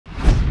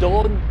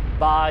don't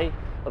buy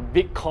a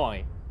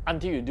Bitcoin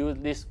until you do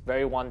this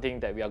very one thing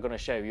that we are going to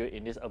share with you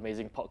in this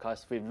amazing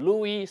podcast with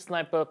Louie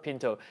Sniper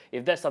Pinto.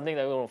 If that's something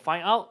that we want to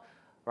find out,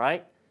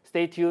 right,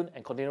 stay tuned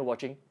and continue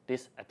watching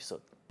this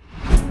episode.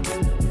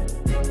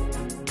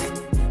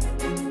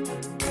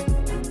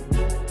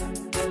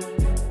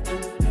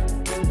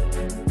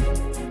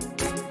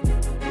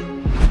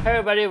 Hey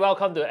everybody,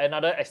 welcome to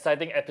another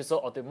exciting episode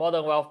of the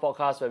Modern Wealth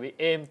Podcast where we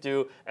aim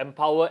to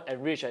empower,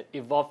 enrich and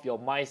evolve your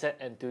mindset.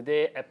 And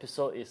today's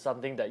episode is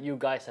something that you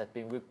guys have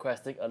been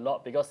requesting a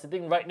lot because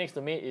sitting right next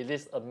to me is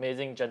this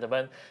amazing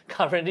gentleman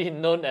currently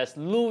known as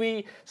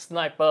Louie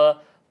Sniper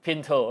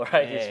Pinto,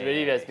 right? He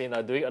really has been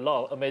doing a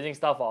lot of amazing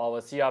stuff for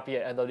our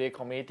CRP and NWA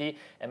community,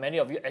 and many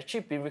of you actually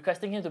been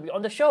requesting him to be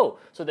on the show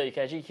so that you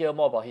can actually hear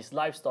more about his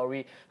life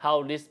story,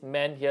 how this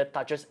man here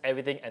touches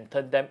everything and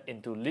turns them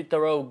into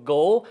literal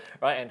gold,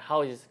 right? And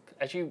how he's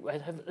actually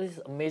have this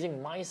amazing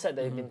mindset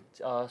that he's been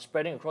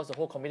spreading across the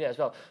whole community as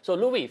well. So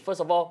Louie, first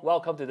of all,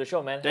 welcome to the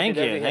show, man. Thank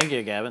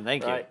you, Gavin.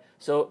 Thank you.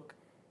 So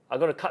I'm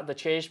going to cut the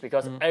chase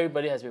because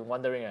everybody has been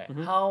wondering,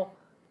 right? How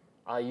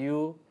are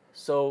you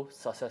so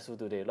successful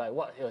today? Like,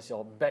 what is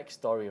your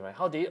backstory, right?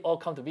 How did it all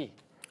come to be?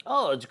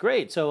 Oh, it's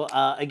great. So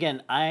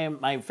again,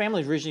 my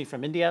family is originally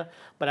from India,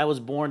 but I was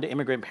born to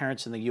immigrant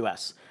parents in the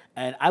U.S.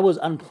 And I was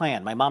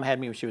unplanned. My mom had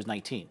me when she was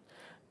 19.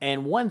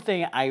 And one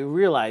thing I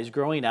realized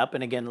growing up,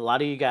 and again, a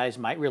lot of you guys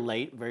might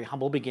relate, very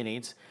humble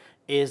beginnings,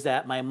 is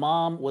that my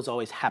mom was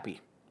always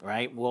happy,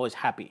 right? We're always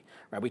happy,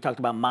 right? We talked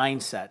about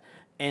mindset.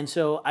 And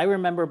so I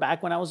remember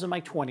back when I was in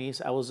my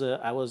 20s, I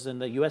was in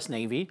the U.S.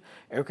 Navy,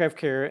 aircraft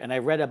carrier, and I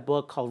read a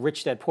book called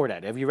Rich Dad Poor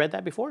Dad. Have you read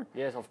that before?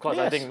 Yes, of course.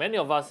 Yes. I think many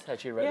of us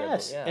actually read that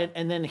book. Yeah.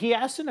 And then he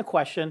asked in a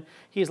question,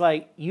 he's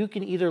like, you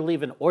can either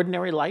live an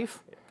ordinary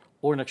life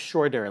or an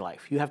extraordinary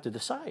life. You have to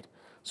decide.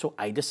 So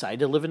I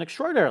decided to live an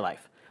extraordinary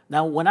life.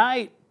 Now, when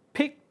I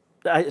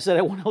said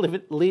I want to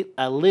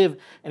live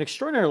an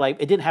extraordinary life,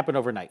 it didn't happen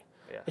overnight.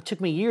 Yeah. It took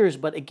me years,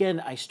 but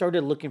again, I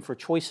started looking for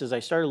choices. I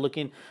started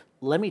looking,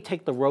 let me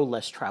take the road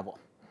less traveled.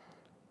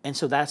 And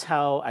so that's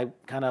how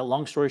I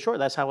long story short,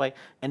 that's how I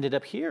ended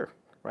up here,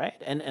 right?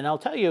 And I'll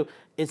tell you,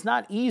 it's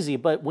not easy,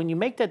 but when you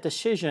make that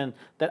decision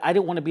that I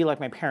didn't want to be like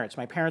my parents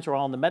are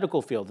all in the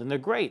medical field and they're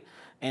great.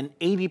 And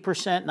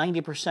 80%,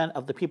 90%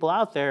 of the people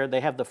out there, they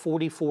have the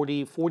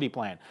 40-40-40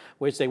 plan,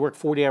 which they work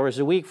 40 hours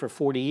a week for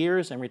 40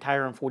 years and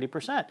retire on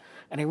 40%.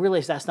 And I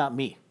realized that's not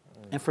me.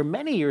 And for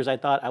many years, I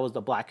thought I was the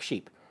black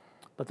sheep.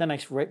 But then I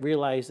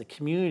realized the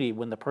community,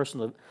 when the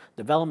personal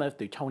development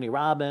through Tony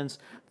Robbins,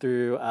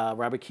 through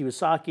Robert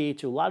Kiyosaki,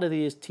 to a lot of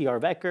these, T.R.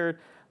 Veckard,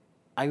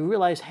 I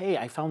realized, hey,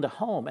 I found a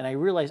home. And I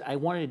realized I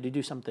wanted to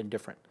do something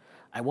different.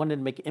 I wanted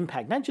to make an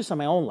impact, not just on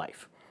my own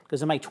life.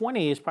 Because in my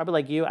 20s, probably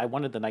like you, I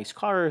wanted the nice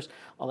cars,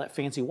 all that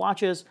fancy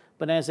watches.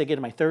 But as I get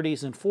in my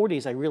 30s and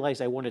 40s, I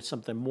realized I wanted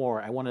something more.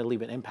 I wanted to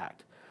leave an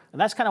impact. And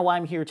that's kind of why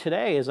I'm here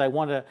today, is I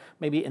want to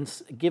maybe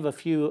give a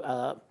few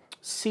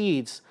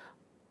seeds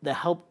that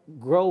help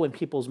grow in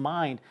people's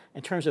mind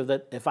in terms of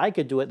that if I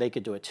could do it, they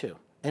could do it too.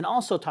 And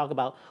also talk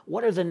about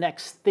what are the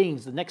next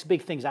things, the next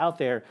big things out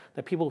there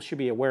that people should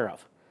be aware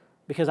of.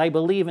 Because I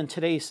believe in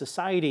today's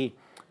society,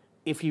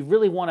 if you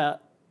really want to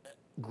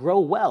grow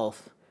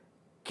wealth,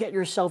 get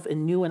yourself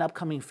in new and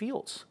upcoming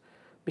fields.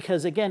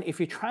 Because again,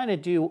 if you're trying to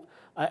do,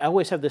 I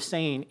always have this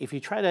saying, if you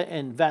try to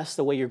invest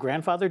the way your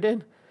grandfather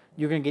did,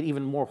 you're going to get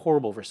even more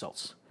horrible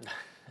results.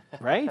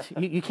 Right?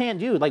 You can't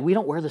do, like, we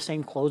don't wear the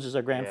same clothes as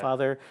our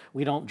grandfather. Yeah.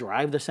 We don't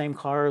drive the same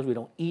cars. We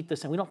don't eat the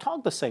same. We don't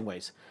talk the same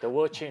ways. The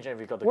world changed and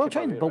we got to keep up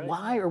with it, but right?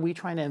 why are we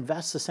trying to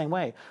invest the same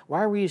way?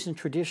 Why are we using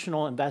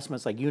traditional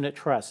investments like unit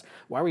trusts?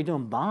 Why are we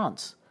doing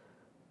bonds?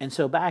 And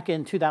so back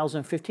in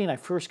 2015, I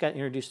first got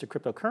introduced to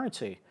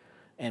cryptocurrency.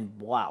 And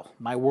wow,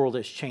 my world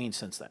has changed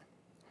since then.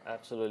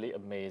 Absolutely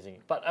amazing.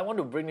 But I want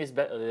to bring this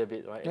back a little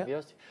bit, right? Yeah.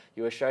 Because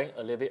you were sharing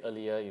a little bit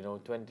earlier,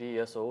 20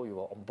 years old, you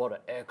were on board an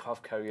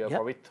aircraft carrier,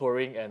 probably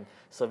touring and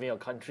serving your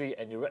country,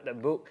 and you read that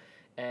book,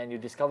 and you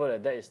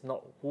discovered that is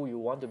not who you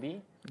want to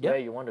be, where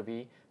you want to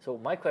be. So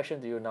my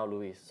question to you now,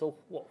 Louie, so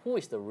who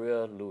is the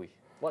real Louie?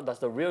 What does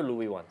the real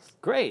Louie want?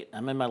 Great.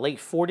 I'm in my late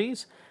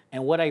 40s,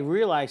 and what I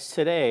realized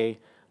today,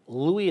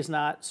 Louie is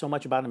not so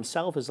much about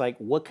himself, is like,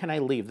 what can I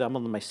leave? I'm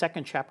on my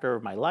second chapter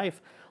of my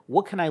life.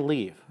 What can I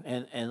leave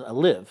and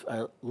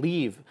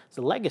leave as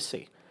a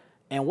legacy?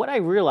 And what I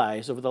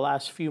realized over the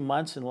last few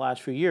months and the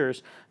last few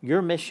years,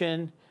 your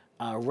mission,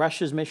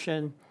 Rush's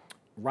mission,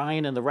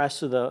 Ryan and the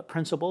rest of the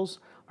principals,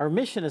 our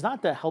mission is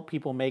not to help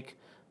people make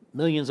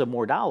millions of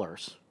more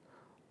dollars.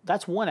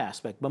 That's one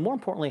aspect. But more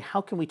importantly, how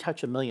can we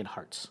touch 1 million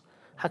hearts?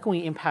 How can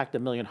we impact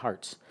 1 million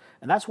hearts?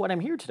 And that's what I'm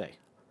here today.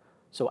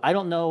 So I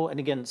don't know, and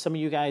again, some of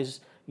you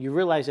guys, you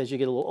realize as you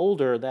get a little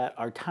older that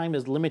our time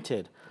is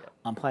limited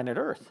on planet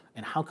Earth,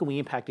 and how can we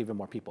impact even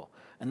more people?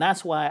 And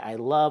that's why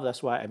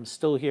that's why I'm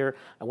still here.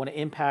 I want to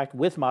impact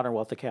with Modern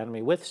Wealth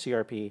Academy, with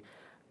CRP.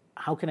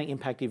 How can I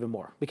impact even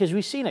more? Because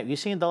we've seen it. You've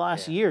seen it the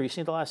last year. You've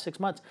seen it the last 6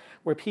 months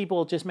where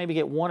people just maybe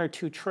get 1 or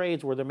 2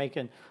 trades where they're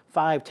making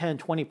 5, 10,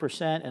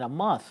 20% in a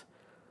month,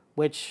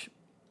 which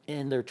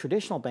in their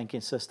traditional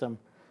banking system,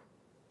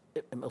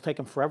 it'll take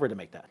them forever to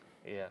make that.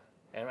 Yeah.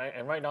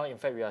 And right now, in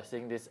fact, we are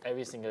seeing this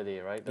every single day,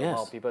 right? The Yes.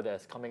 amount of people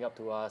that's coming up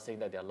to us saying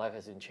that their life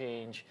has been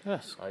changed.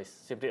 Yes. It's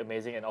simply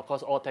amazing. And of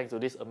course, all thanks to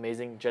this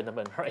amazing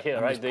gentleman right here,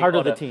 And right? he's Doing part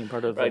all of the team,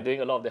 part of the right, team.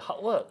 doing a lot of the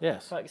hard work.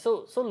 Yes. Right.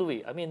 So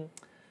Louie, I mean,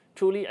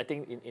 truly, I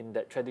think in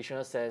that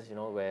traditional sense, you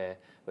know, where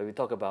we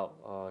talk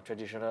about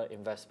traditional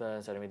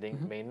investments and everything,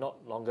 may not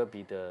longer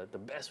be the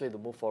best way to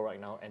move forward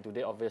right now. And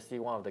today, obviously,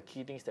 one of the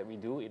key things that we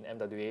do in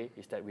MWA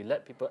is that we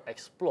let people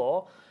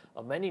explore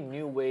many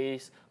new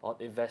ways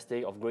of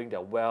investing, of growing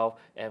their wealth.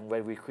 And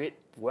when we create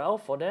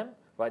wealth for them,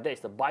 right, that is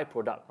the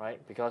byproduct, right?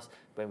 Because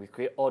when we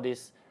create all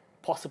these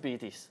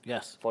possibilities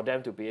Yes. for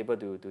them to be able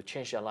to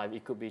change their life,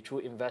 it could be through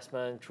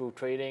investment, through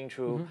trading,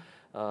 through,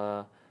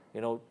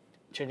 you know,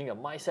 changing a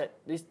mindset.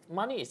 This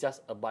money is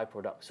just a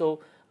byproduct. So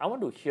I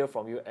want to hear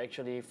from you,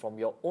 actually, from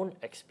your own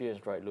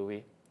experience, right,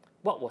 Louie?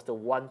 What was the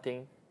one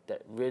thing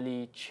that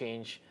really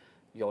changed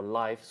your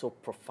life so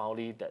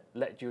profoundly that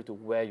led you to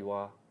where you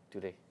are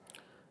today?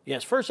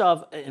 Yes, first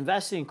off,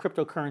 investing in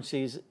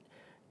cryptocurrencies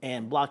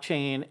and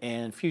blockchain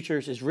and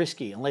futures is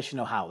risky unless you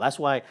know how. That's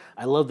why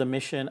I love the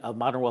mission of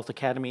Modern Wealth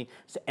Academy,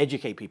 is to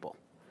educate people.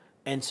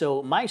 And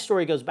so my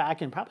story goes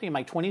back in probably in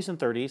my 20s and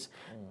 30s,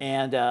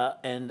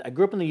 and I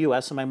grew up in the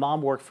U.S. and my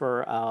mom worked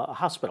for a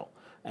hospital,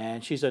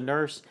 and she's a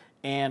nurse.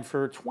 And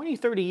for 20,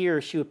 30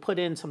 years, she would put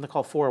in something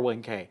called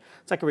 401k.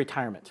 It's like a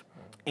retirement,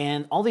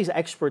 and all these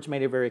experts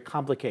made it very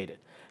complicated.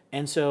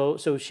 And so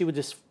she would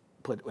just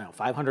put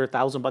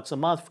 $500,000 a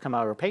month come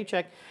out of her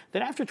paycheck.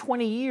 Then after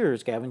 20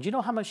 years, Gavin, do you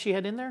know how much she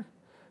had in there?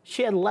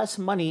 She had less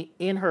money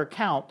in her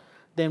account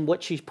than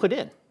what she put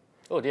in.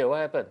 Oh dear, what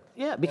happened?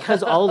 Yeah,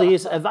 because all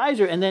these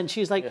advisors, and then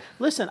she's like,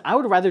 listen, I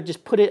would rather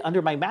just put it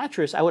under my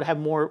mattress. I would have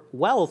more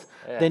wealth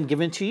than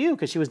given to you,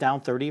 because she was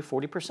down 30,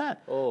 40%.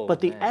 Oh,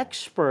 but the man.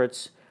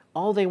 experts,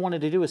 all they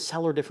wanted to do is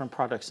sell her different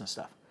products and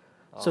stuff.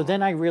 So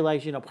then I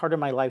realized, you know, part of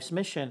my life's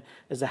mission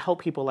is to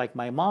help people like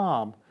my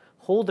mom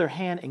hold their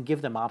hand and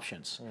give them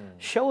options.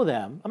 Show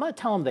them, I'm not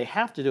telling them they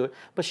have to do it,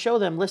 but show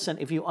them, listen,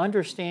 if you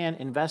understand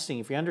investing,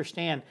 if you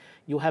understand,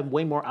 you'll have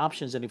way more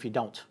options than if you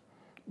don't.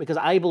 Because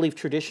I believe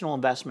traditional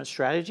investment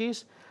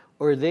strategies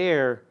are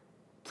there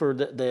for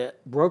the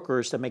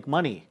brokers to make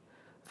money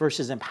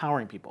versus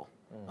empowering people.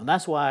 And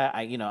that's why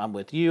I'm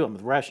with you, I'm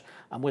with Resh,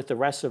 I'm with the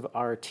rest of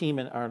our team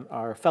and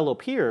our fellow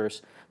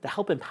peers to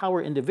help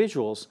empower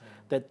individuals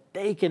that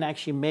they can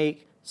actually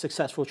make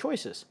successful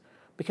choices.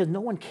 Because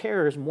no one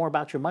cares more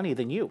about your money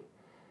than you.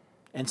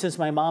 And since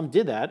my mom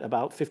did that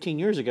about 15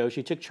 years ago,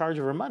 she took charge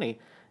of her money,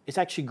 it's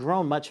actually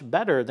grown much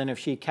better than if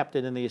she kept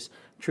it in these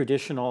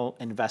traditional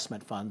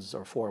investment funds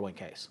or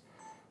 401ks.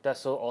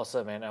 That's so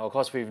awesome, man. And of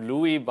course, with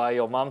Louie by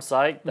your mom's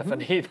side,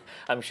 definitely,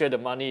 I'm sure the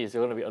money is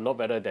going to be a lot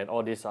better than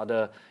all these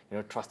other,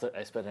 trusted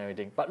experts and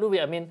everything. But Louie,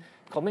 I mean,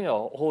 coming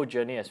your whole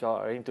journey as well,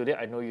 I mean, today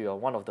I know you are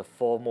one of the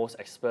foremost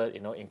experts,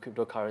 in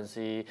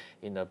cryptocurrency,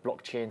 in the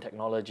blockchain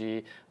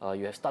technology.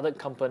 You have started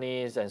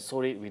companies and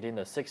sold it within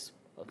a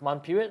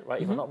 6-month period,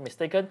 right? If I'm not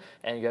mistaken,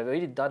 and you have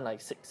already done like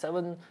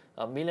 $7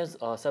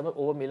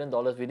 million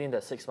within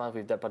that 6 months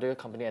with that particular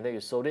company, and then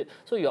you sold it.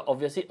 So you're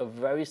obviously a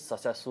very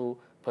successful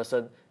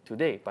person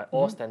today by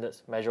all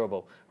standards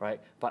measurable, right?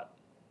 But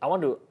I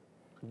want to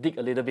dig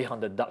a little bit on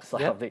the dark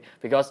side of it,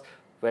 because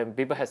when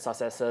people have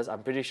successes,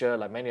 I'm pretty sure,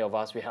 like many of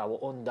us, we have our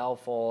own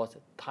downfalls,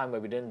 time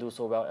where we didn't do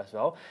so well as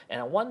well. And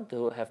I want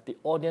to have the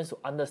audience to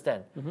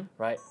understand,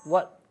 right?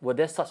 What were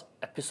there such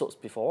episodes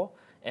before?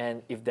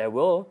 And if there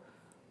were,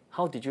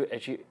 how did you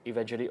actually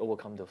eventually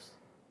overcome those?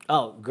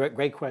 Oh,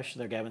 great question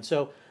there, Gavin.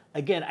 So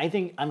again, I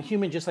think I'm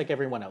human just like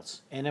everyone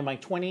else. And in my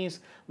 20s,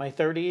 my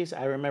 30s,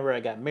 I remember I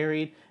got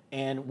married,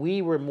 and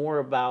we were more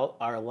about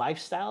our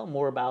lifestyle,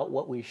 more about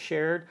what we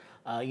shared,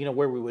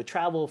 where we would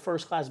travel,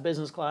 first class,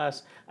 business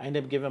class. I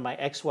ended up giving my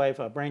ex-wife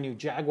a brand new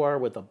Jaguar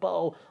with a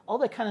bow, all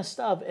that kind of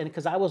stuff. And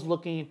because I was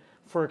looking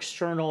for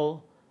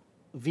external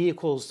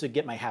vehicles to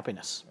get my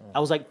happiness. I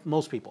was like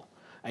most people.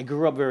 I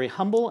grew up very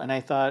humble, and I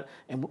thought,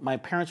 and my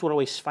parents would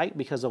always fight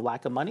because of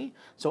lack of money.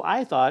 So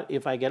I thought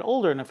if I get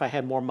older and if I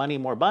had more money,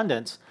 more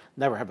abundance,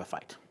 never have a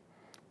fight.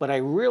 But I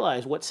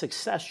realized what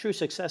success, true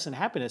success and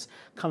happiness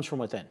comes from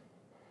within.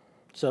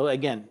 So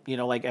again,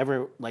 like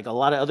a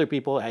lot of other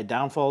people, I had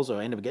downfalls, or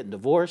I ended up getting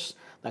divorced.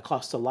 That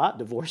costs a lot.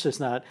 Divorce is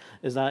not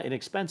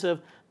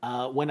inexpensive.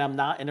 When I'm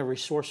not in a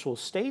resourceful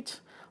state,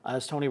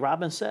 as Tony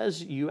Robbins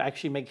says, you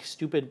actually make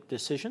stupid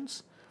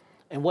decisions.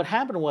 And what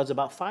happened was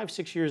about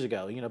 5-6 years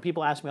ago,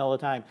 people ask me all the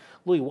time,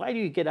 Louie, why do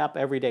you get up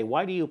every day?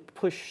 Why do you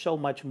push so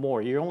much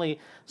more? You're only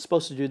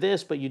supposed to do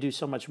this, but you do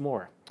so much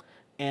more.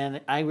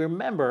 And I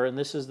remember, and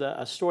this is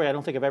a story, I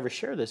don't think I've ever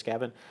shared this,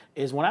 Gavin,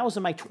 is when I was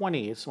in my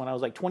 20s, when I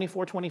was like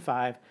 24,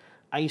 25,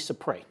 I used to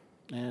pray.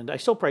 And I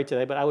still pray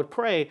today, but I would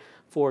pray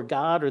for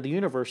God or the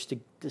universe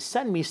to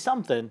send me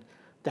something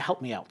to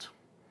help me out.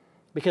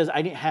 Because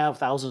I didn't have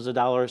thousands of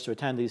dollars to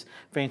attend these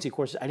fancy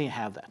courses. I didn't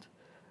have that.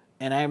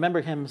 And I remember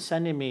him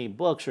sending me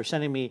books or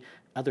sending me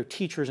other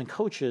teachers and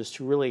coaches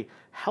to really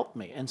help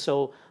me. And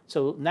so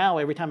now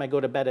every time I go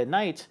to bed at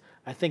night,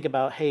 I think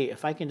about, hey,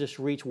 if I can just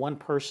reach one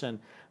person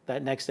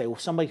that next day,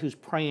 somebody who's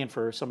praying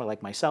for somebody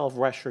like myself,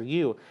 Resh, or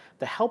you,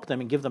 to help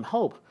them and give them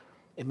hope,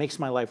 it makes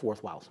my life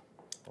worthwhile.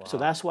 Wow. So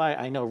that's why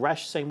I know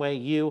Resh, same way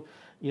you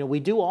know,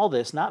 we do all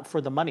this not for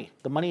the money.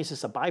 The money is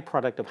just a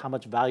byproduct of how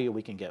much value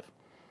we can give.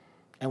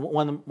 And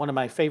one of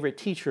my favorite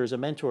teachers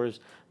and mentors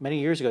many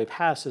years ago, he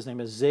passed, his name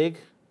is Zig.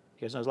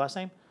 You guys know his last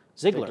name?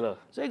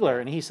 Ziglar.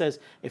 And he says,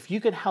 if you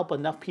can help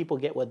enough people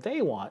get what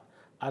they want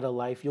out of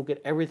life, you'll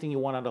get everything you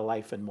want out of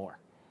life and more.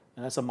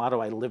 And that's a motto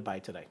I live by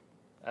today.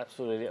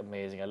 Absolutely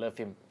amazing. I love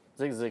him.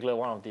 Zig Ziglar,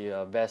 one of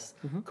the best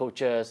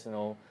coaches, you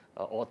know,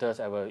 authors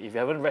ever. If you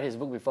haven't read his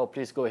book before,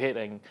 please go ahead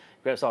and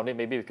grab some of it.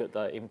 Maybe we could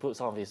input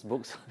some of his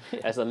books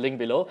as a link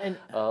below.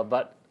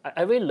 But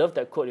I really love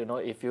that quote, you know,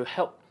 if you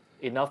help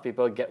enough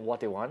people get what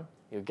they want,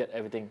 you get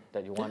everything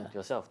that you want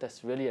yourself.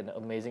 That's really an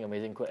amazing,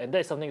 amazing quote. And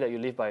that's something that you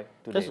live by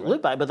today, right?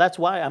 Live by, but that's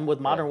why I'm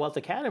with Modern Wealth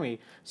Academy,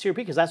 CRP,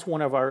 because that's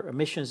one of our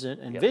missions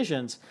and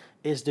visions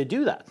is to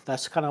do that.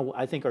 That's kind of,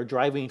 I think, our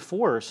driving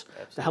force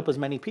to help as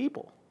many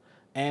people.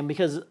 And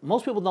because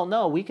most people don't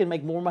know, we can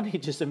make more money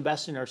just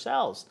investing in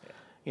ourselves.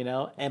 You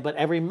know, but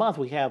every month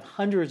we have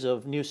hundreds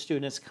of new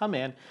students come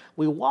in,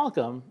 we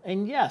welcome,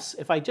 and yes,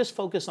 if I just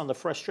focus on the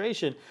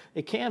frustration,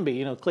 it can be,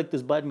 you know, click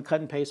this button, cut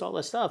and paste, all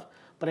that stuff,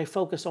 but I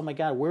focus, oh my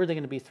God, where are they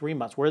going to be 3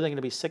 months? Where are they going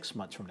to be 6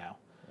 months from now?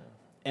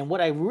 And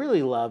what I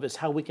really love is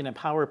how we can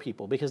empower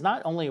people, because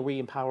not only are we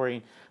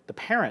empowering the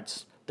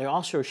parents, they're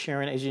also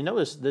sharing, as you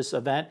notice, this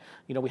event,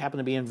 you know, we happen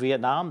to be in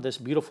Vietnam, this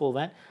beautiful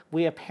event,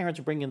 we have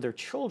parents bringing their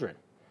children,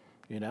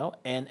 you know,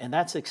 and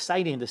that's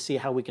exciting to see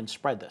how we can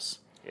spread this.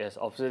 Yes,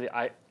 absolutely.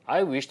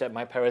 I wish that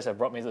my parents had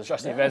brought me to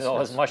such events when I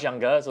was much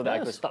younger, so that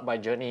I could start my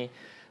journey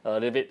a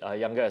little bit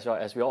younger as well.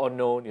 As we all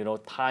know, you know,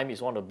 time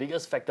is one of the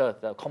biggest factors,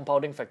 the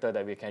compounding factor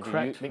that we can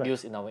make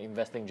use in our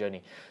investing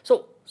journey.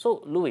 So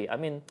Louie, I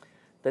mean,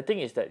 the thing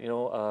is that, you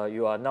know,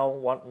 you are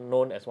now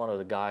known as one of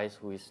the guys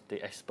who is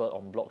the expert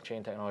on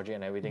blockchain technology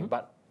and everything,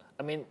 but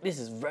I mean, this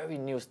is very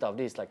new stuff.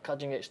 This is like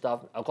cutting edge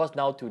stuff. Of course,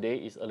 now today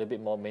is a little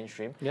bit more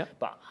mainstream. Yeah.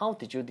 But how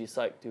did you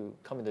decide to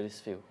come into this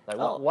field? Like,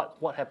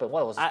 what happened?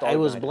 What was the story? I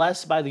was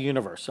blessed by the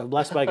universe. So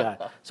blessed by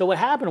God. So what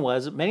happened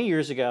was many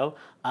years ago,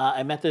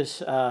 I met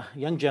this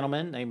young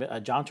gentleman named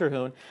John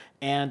Terhune,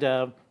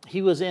 and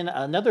he was in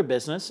another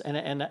business,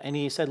 and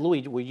he said,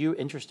 "Louie, were you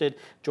interested in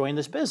joining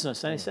this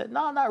business?" And I said,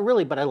 "No, not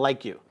really, but I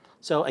like you."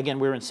 So again,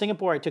 we were in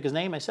Singapore. I took his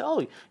name. I said, "Oh,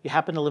 you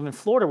happen to live in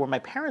Florida, where my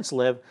parents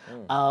live.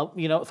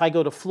 You know, if I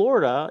go to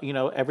Florida, you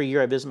know, every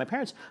year I visit my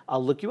parents,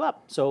 I'll look you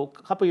up." So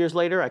a couple years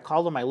later, I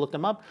called him. I looked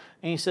him up,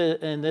 and he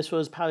said, and this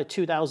was probably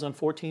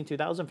 2014,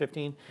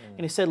 2015, and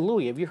he said,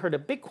 "Louie, have you heard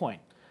of Bitcoin?"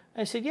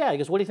 I said, "Yeah." He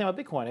goes, "What do you think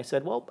about Bitcoin?" I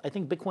said, "Well, I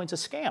think Bitcoin's a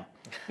scam,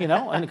 you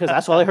know," and because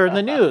that's all I heard in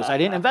the news. I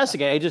didn't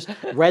investigate. I just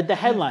read the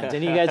headlines.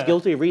 Any of you guys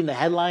guilty of reading the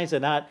headlines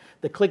and not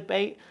the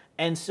clickbait?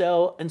 And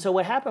so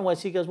what happened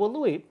was he goes, "Well,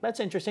 Louie, that's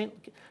interesting.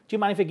 Do you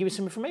mind if I give you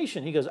some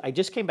information?" He goes, "I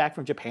just came back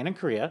from Japan and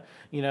Korea,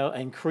 you know,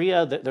 and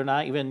Korea, they're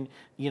not even,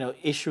 you know,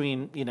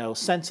 issuing, you know,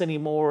 cents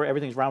anymore.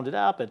 Everything's rounded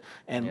up,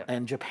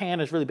 and Japan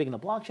is really big in the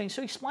blockchain."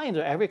 So he explained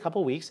that every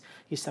couple of weeks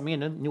he sent me a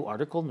new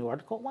article.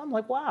 Well, I'm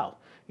like, wow,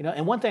 you know.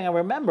 And one thing I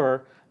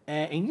remember,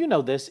 and you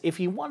know this, if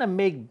you want to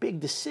make big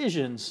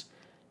decisions,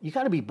 you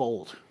got to be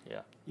bold.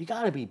 Yeah, you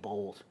got to be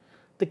bold.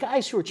 The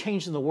guys who are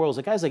changing the world,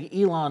 the guys like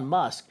Elon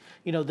Musk,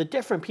 you know, the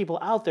different people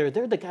out there,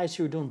 they're the guys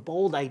who are doing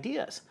bold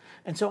ideas.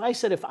 And so I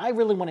said, if I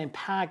really want to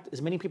impact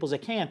as many people as I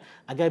can,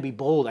 I got to be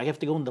bold. I have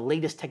to go into the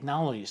latest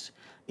technologies.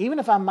 Even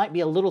if I might be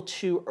a little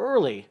too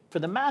early for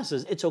the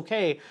masses, it's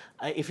okay.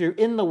 If you're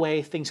in the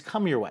way, things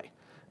come your way.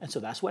 And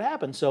so that's what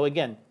happened. So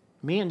again,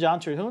 me and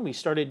John Terhune, we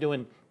started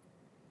doing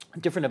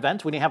different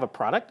events. We didn't have a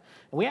product,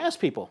 and we asked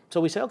people. So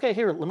we said, "Okay,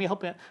 here, let me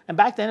help you." And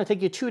back then, it'd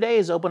take you 2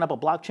 days to open up a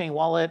blockchain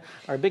wallet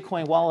or a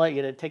Bitcoin wallet.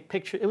 You had to take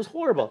pictures. It was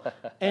horrible.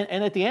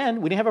 and at the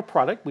end, we didn't have a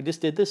product. We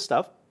just did this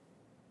stuff.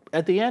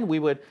 At the end, we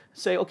would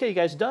say, "Okay, you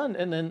guys done?"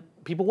 And then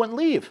people wouldn't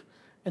leave.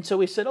 And so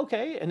we said,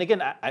 "Okay." And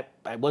again,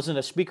 I wasn't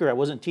a speaker. I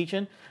wasn't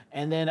teaching.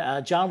 And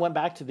then John went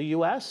back to the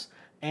U.S.,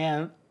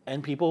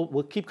 and people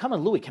would keep coming.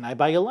 "Louie, can I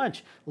buy you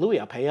lunch? Louie,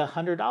 I'll pay you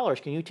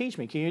 $100. Can you teach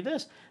me? Can you do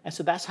this?" And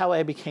so that's how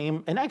I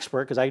became an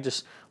expert, because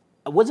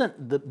I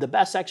wasn't the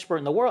best expert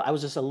in the world. I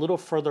was just a little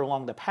further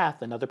along the path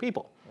than other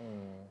people.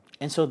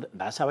 And so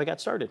that's how I got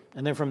started.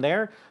 And then from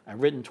there,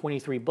 I've written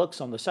 23 books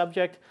on the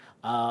subject,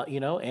 you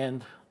know,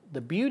 and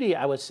the beauty,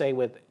 I would say,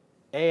 with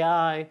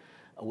AI,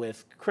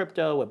 with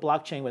crypto, with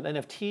blockchain, with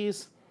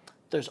NFTs,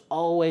 there's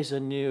always a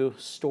new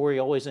story,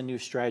 always a new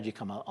strategy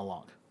come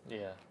along.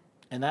 Yeah.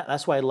 And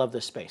that's why I love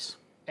this space.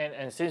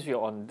 And since we're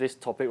on this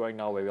topic right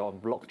now, where we're on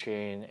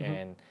blockchain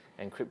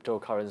and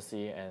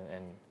cryptocurrency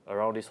and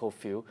around this whole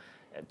field,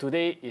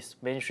 today is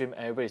mainstream.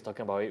 Everybody's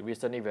talking about it.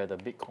 Recently, we had the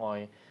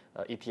Bitcoin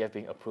ETF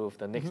being approved.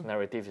 The next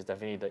narrative is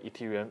definitely the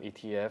Ethereum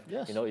ETF.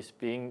 Yes. You know, it's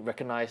being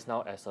recognized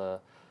now as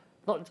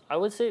I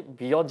would say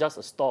beyond just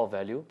a store of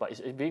value, but it's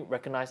being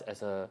recognized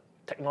as a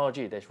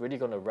technology that's really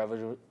going to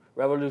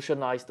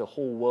revolutionize the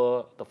whole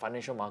world, the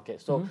financial market.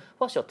 So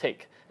what's your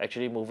take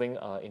actually moving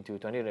into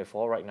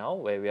 2024 right now,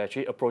 where we're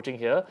actually approaching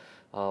here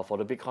for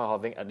the Bitcoin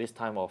halving at this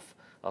time of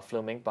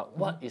filming. But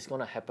what is going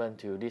to happen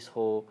to this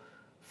whole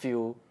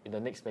field in the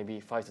next maybe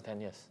 5 to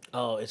 10 years?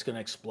 Oh, it's going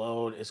to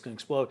explode. It's going to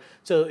explode.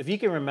 So if you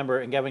can remember,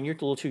 and Gavin, you're a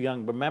little too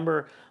young, but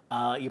remember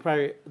you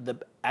probably the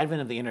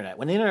advent of the internet.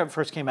 When the internet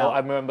first came out. I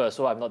remember,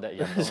 so I'm not that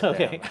young. It's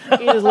okay.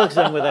 He just looks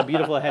young with that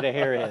beautiful head of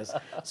hair of his.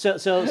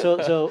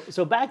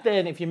 So back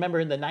then, if you remember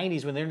in the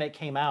 90s when the internet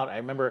came out, I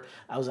remember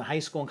I was in high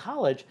school and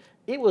college,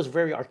 it was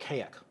very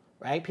archaic.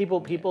 Right?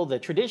 People, the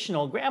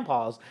traditional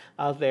grandpas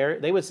out there,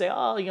 they would say,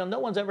 oh, no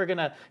one's ever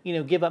gonna,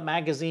 give up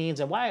magazines.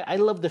 And why? I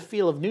love the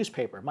feel of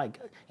newspaper. My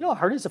God, you know how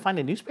hard it is to find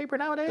a newspaper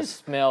nowadays?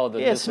 The smell of the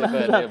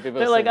newspaper.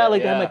 They're like, I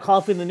like to have my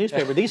coffee in the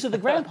newspaper. These are the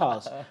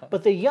grandpas.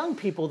 But the young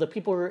people, the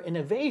people who are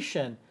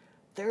innovation,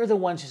 they're the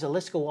ones who said,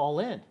 let's go all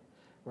in.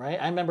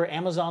 Right? I remember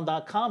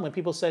Amazon.com when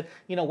people said,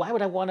 why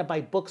would I want to buy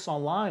books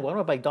online? Why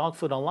would I buy dog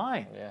food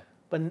online? Yeah.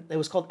 But it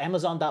was called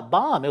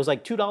Amazon.bomb. It was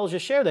like $2 a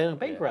share. They went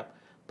bankrupt. Yeah.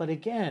 But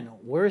again,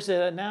 where is it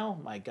at now?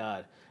 My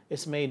God,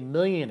 it's made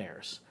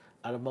millionaires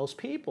out of most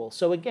people.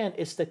 So again,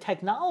 it's the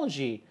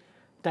technology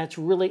that's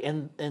really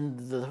and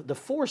the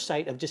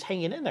foresight of just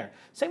hanging in there.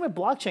 Same with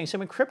blockchain, same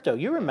with crypto.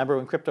 You remember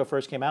when crypto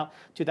first came out,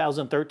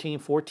 2013,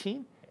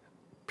 14?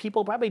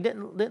 People probably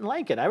didn't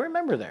like it. I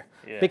remember there.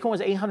 Yeah. Bitcoin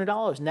was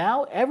 $800.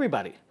 Now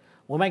everybody.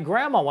 When my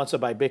grandma wants to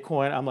buy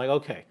Bitcoin, I'm like,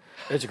 okay,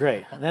 it's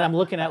great. And then I'm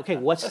looking at, okay,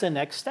 what's the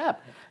next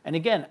step? And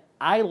again,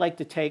 I like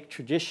to take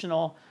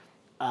traditional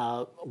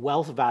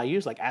wealth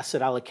values like asset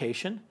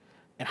allocation,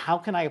 and how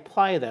can I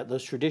apply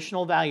those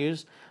traditional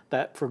values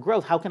that for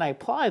growth, how can I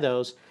apply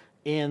those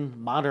in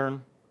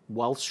modern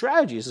wealth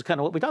strategies? Is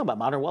kind of what we talk about,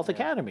 Modern Wealth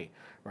Academy,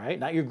 right?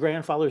 Not your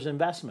grandfather's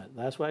investment.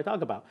 That's what I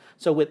talk about.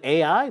 So with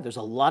AI, there's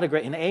a lot of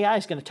great, and AI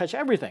is going to touch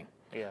everything.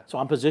 Yeah. So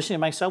I'm positioning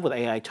myself with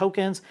AI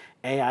tokens,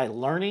 AI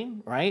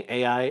learning, right?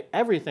 AI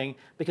everything,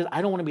 because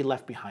I don't want to be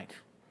left behind.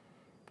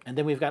 And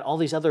then we've got all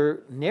these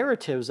other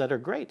narratives that are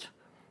great.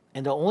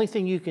 And the only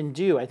thing you can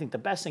do, I think the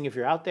best thing if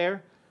you're out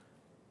there,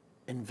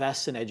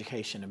 invest in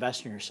education,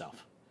 invest in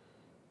yourself.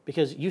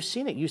 Because you've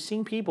seen it. You've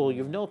seen people,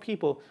 you know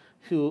people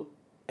who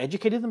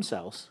educated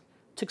themselves,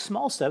 took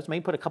small steps,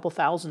 maybe put a couple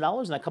 $1,000,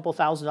 and that couple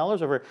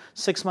 $1,000 over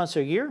 6 months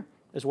or a year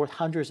is worth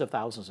hundreds of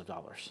thousands of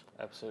dollars.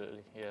 Absolutely,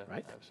 yeah,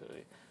 right?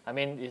 Absolutely. I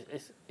mean,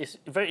 it's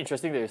very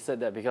interesting that you said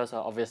that because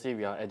obviously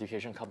we are an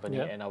education company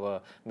and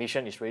our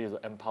mission is really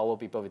to empower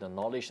people with the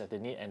knowledge that they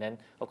need. And then,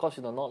 of course,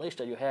 with the knowledge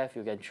that you have,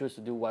 you can choose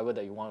to do whatever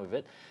that you want with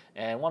it.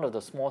 And one of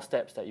the small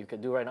steps that you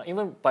can do right now,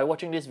 even by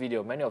watching this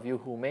video, many of you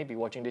who may be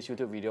watching this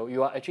YouTube video,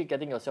 you are actually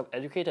getting yourself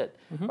educated,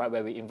 right?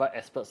 Where we invite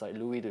experts like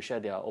Louie to share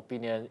their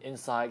opinion,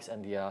 insights,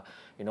 and their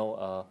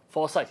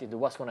foresights into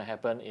what's going to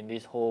happen in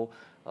this whole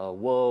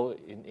world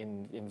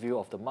in view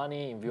of the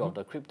money, in view of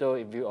the crypto,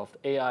 in view of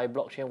AI,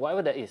 blockchain,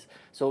 whatever that is.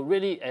 So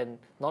really, and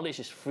knowledge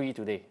is free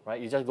today,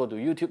 right? You just go to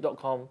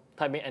youtube.com,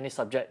 type in any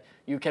subject,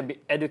 you can be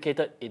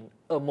educated in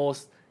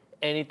almost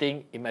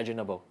anything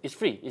imaginable. It's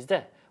free, it's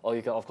there. Or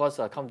you can, of course,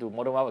 come to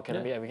Modern Wealth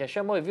Academy and we can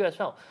share more with you as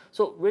well.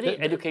 So really,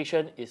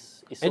 education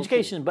is so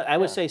education, key. But I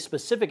would say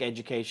specific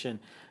education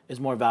is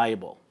more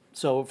valuable.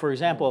 So, for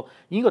example,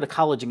 you can go to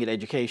college and get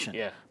education.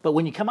 Yeah. But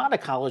when you come out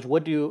of college,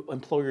 what do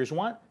employers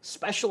want?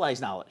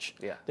 Specialized knowledge.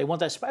 Yeah. They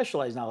want that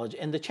specialized knowledge.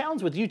 And the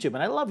challenge with YouTube, and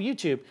I love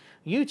YouTube,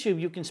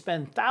 you can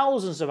spend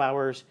thousands of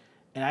hours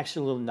and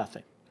actually learn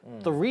nothing.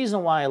 The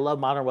reason why I love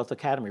Modern Wealth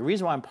Academy, the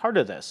reason why I'm part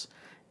of this,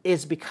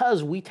 is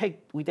because we take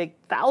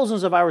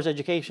thousands of hours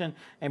education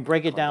and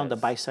break it down to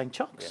bite-sized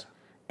chunks.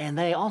 Yeah. And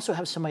they also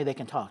have somebody they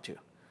can talk to.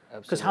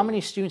 Because how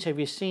many students have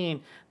you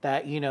seen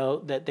that,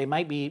 that they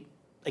might be,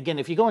 again,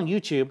 if you go on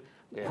YouTube,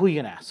 who are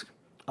you going to ask?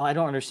 Oh, I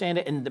don't understand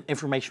it, and the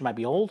information might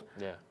be old.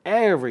 Yeah.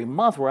 Every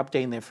month we're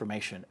updating the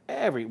information.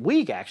 Every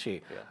week,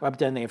 actually, we're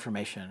updating the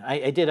information.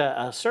 I did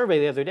a survey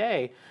the other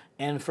day,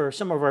 and for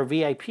some of our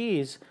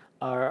VIPs,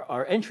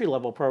 our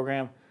entry-level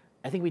program,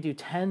 I think we do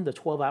 10 to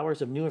 12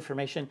 hours of new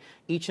information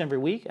each and every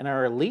week, and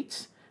our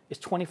elites is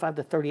 25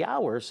 to 30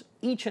 hours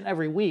each and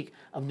every week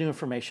of new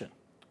information.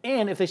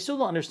 And if they still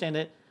don't understand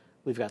it,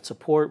 we've got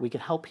support. We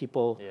can help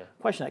people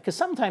question that. Because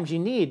sometimes you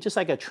need, just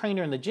like a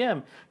trainer in the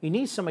gym, you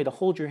need somebody to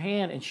hold your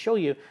hand and show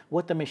you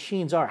what the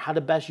machines are, how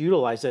to best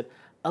utilize it.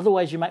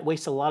 Otherwise, you might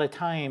waste a lot of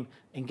time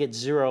and get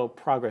zero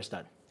progress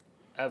done.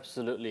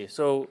 Absolutely.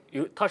 So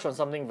you touched on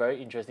something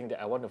very interesting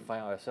that I want to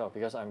find out as well,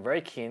 because I'm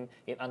very keen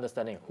in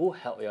understanding who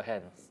held your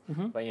hands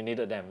when you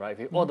needed them, right?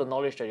 With all the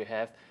knowledge that you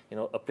have,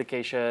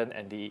 application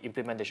and the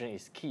implementation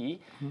is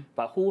key,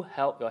 but who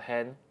held your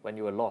hand when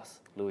you were lost,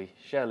 Louie?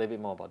 Share a little bit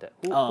more about that.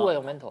 Who are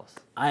your mentors?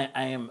 I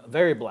am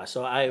very blessed.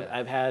 So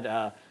I've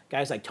had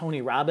guys like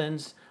Tony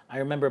Robbins. I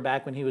remember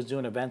back when he was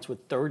doing events with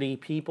 30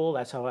 people.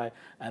 That's how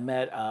I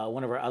met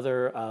one of our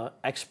other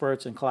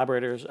experts and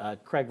collaborators,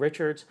 Craig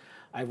Richards.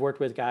 I've worked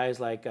with guys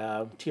like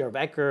T.R.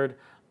 Eckerd.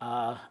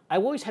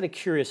 I've always had a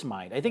curious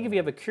mind. I think if you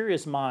have a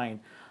curious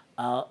mind,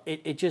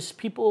 it just,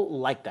 people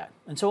like that.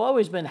 And so I've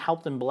always been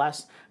helped and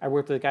blessed. I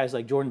worked with guys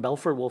like Jordan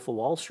Belfort, Wolf of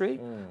Wall Street.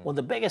 One of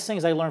the biggest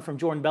things I learned from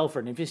Jordan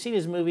Belfort, and if you've seen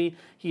his movie,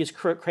 he is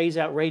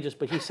crazy outrageous,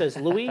 but he says,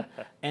 Louie,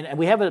 and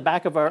we have it at the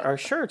back of our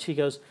shirts, he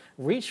goes,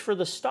 reach for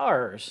the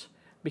stars,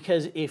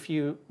 because if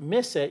you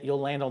miss it, you'll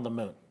land on the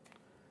moon.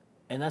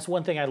 And that's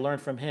one thing I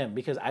learned from him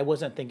because I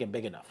wasn't thinking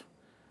big enough.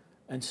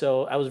 And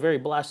so I was very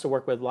blessed to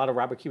work with a lot of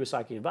Robert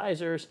Kiyosaki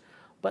advisors.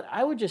 But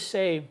I would just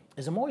say,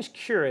 as I'm always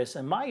curious,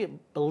 and my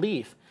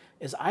belief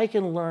is I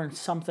can learn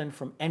something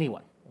from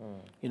anyone.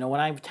 You know,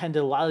 when I've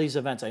attended a lot of these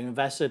events, I've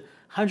invested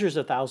hundreds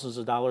of thousands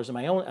of dollars in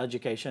my own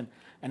education,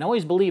 and I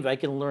always believe I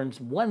can learn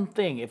one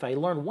thing. If I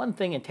learn one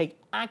thing and take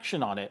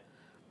action on it,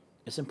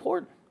 it's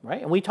important,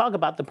 right? And we talk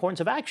about the importance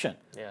of action.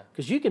 Yeah.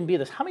 Because you can be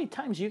this. How many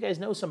times do you guys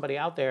know somebody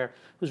out there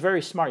who's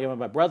very smart? You know,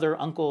 my brother,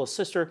 uncle,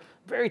 sister,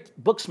 very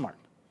book smart,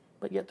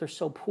 but yet they're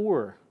so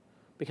poor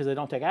because they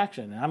don't take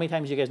action. And how many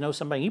times do you guys know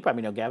somebody, you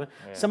probably know Gavin,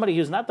 somebody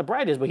who's not the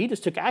brightest, but he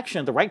just took action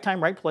at the right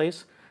time, right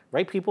place,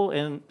 right people,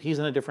 and he's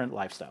in a different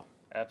lifestyle.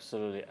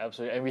 Absolutely,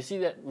 absolutely, and we see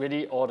that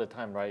really all the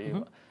time, right?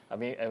 I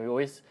mean, and we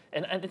always,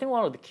 and I think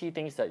one of the key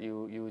things that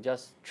you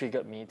just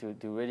triggered me to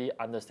really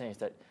understand is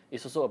that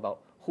it's also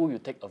about who you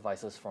take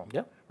advices from,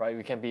 right?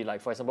 We can be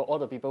like, for example, all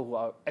the people who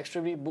are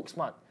extremely book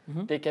smart,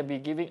 they can be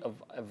giving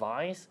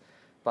advice,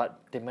 but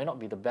they may not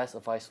be the best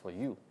advice for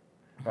you,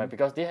 right?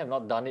 Because they have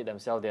not done it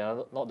themselves, they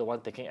are not the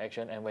one taking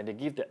action, and when they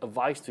give the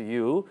advice to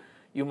you,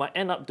 you might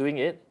end up doing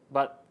it,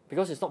 but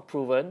because it's not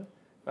proven,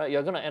 right,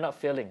 you're going to end up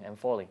failing and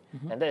falling.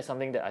 And that is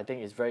something that I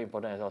think is very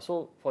important as well.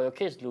 So for your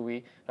case,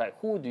 Louie, like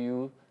who do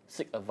you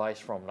seek advice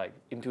from? Like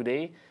in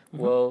today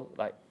world,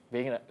 like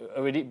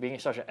already being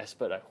such an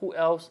expert, like who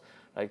else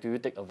like do you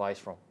take advice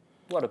from?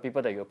 Who are the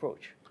people that you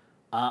approach?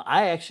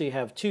 I actually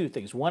have two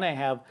things. One, I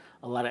have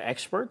a lot of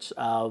experts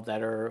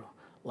that are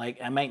like,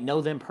 I might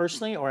know them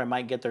personally, or I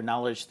might get their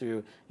knowledge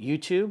through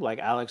YouTube, like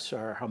Alex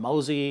or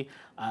Hamosi,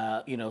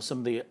 you know, some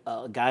of the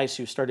guys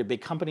who started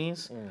big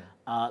companies.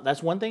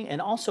 That's one thing. And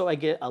also I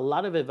get a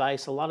lot of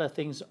advice, a lot of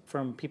things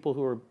from people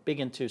who are big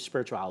into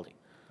spirituality.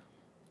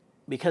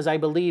 Because I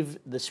believe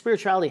the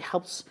spirituality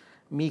helps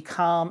me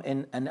calm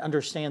and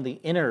understand the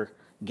inner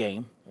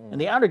game, and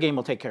the outer game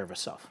will take care of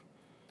itself.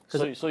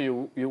 So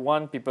you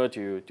want people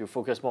to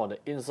focus more on the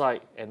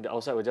inside, and the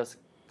outside will just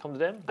come to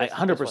them? I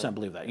 100%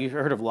 believe that. You've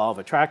heard of law of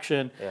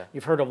attraction.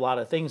 You've heard of a lot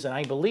of things, and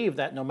I believe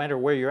that no matter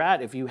where you're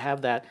at, if you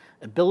have that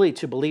ability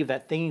to believe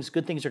that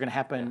good things are going to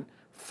happen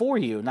for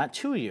you, not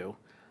to you,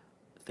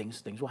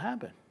 things will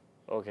happen.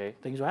 Okay.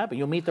 Things will happen.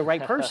 You'll meet the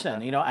right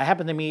person. You know, I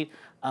happened to meet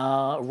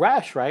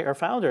Resh, right, our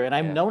founder, and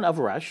I've known of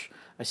Resh.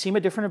 I see him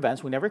at different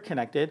events. We never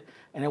connected,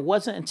 and it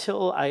wasn't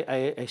until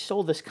I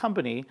sold this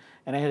company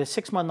and I had a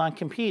 6-month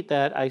non-compete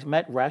that I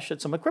met Resh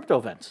at some of the crypto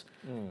events.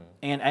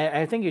 And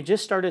I think you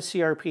just started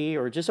CRP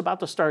or just about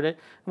to start it,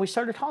 and we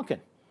started talking.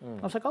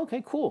 I was like,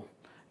 okay, cool.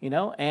 You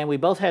know, and we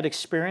both had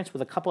experience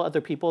with a couple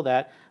other people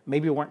that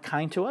maybe weren't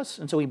kind to us,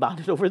 and so we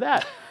bonded over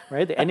that,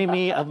 right? The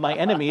enemy of my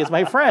enemy is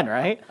my friend,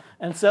 right?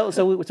 And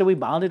so we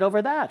bonded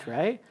over that,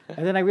 right?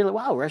 And then I realized,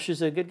 wow, Resh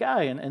is a good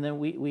guy, and then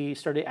we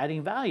started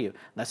adding value.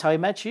 That's how I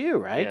met you,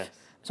 right? Yes.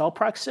 It's all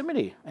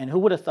proximity. And who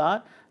would have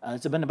thought?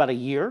 It's been about a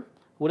year.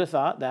 Would have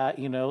thought that,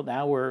 you know,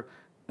 now we're,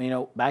 you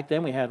know, back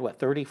then we had what,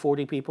 30,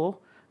 40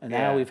 people. And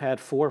now we've had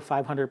 400 or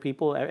 500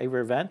 people at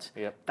every event,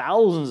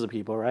 thousands of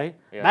people, right?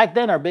 Back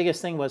then, our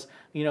biggest thing was,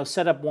 you know,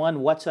 set up one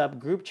WhatsApp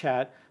group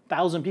chat,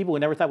 1,000 people.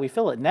 We never thought we'd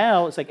fill it.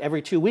 Now it's like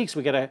every 2 weeks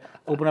we got to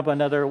open up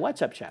another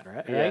WhatsApp chat,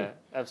 right? Yeah,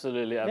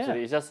 absolutely.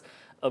 It's just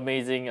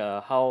amazing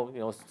how,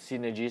 you know,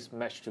 synergies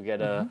match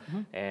together,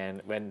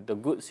 and when the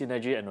good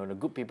synergy and when the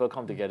good people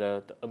come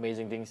together, the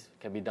amazing things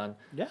can be done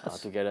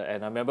together.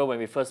 And I remember when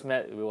we first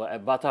met, we were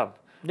at Batam,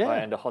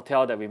 right? And the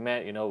hotel that we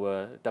met, you know,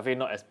 were definitely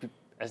not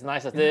as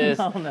nice as this,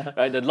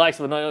 right? The lights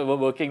were not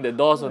working, the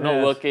doors were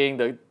not working,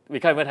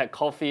 we can't even have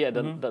coffee at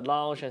the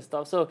lounge and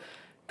stuff. So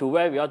to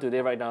where we are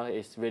today right now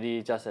is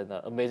really just an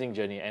amazing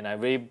journey, and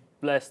I'm really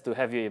blessed to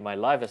have you in my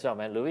life as well,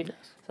 man, Louie.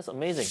 That's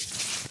amazing.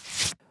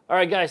 All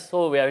right, guys,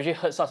 so we actually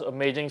heard such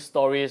amazing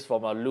stories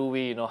from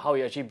Louie, you know, how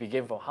he actually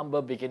began from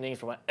humble beginnings,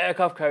 from an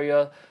aircraft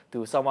carrier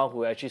to someone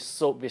who actually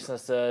sold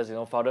businesses, you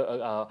know, founded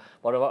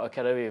Whatever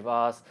Academy with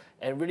us,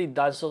 and really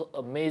done so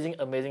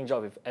amazing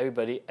job with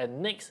everybody.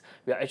 And next,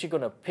 we are actually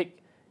going to pick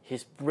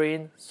his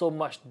brain so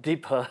much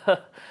deeper,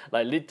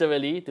 like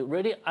literally, to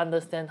really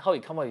understand how he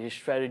come up with his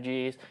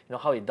strategies, you know,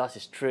 how he does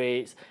his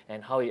trades,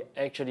 and how he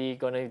actually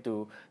going to,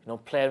 you know,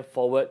 plan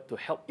forward to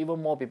help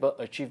even more people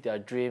achieve their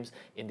dreams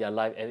in their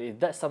life. And if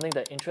that's something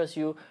that interests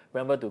you,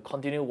 remember to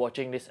continue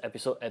watching this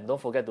episode, and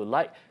don't forget to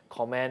like,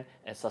 comment,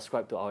 and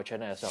subscribe to our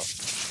channel as well.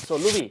 So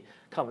Louie,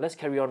 come, let's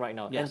carry on right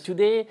now. And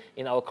today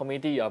in our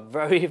community, you are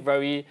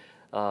very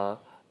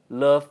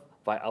loved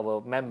by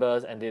our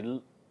members, and they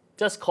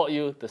just called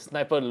you the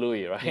Sniper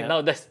Louie, right?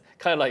 Now that's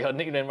kind of like your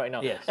nickname right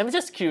now. I'm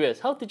just curious,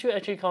 how did you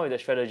actually come with the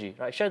strategy,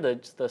 right? Share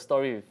the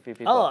story with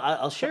people. Oh,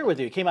 I'll share with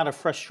you. It came out of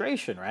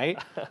frustration,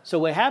 right? So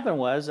what happened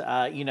was,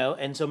 you know,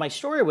 and so my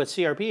story with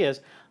CRP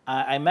is,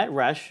 I met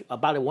Resh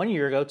about 1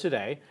 year ago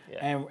today,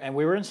 and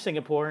we were in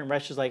Singapore, and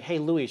Resh is like, hey,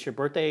 Louie, it's your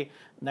birthday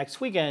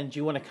next weekend. Do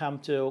you want to come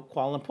to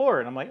Kuala Lumpur?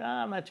 And I'm like,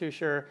 I'm not too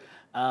sure.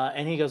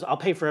 And he goes, I'll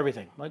pay for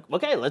everything. I'm like,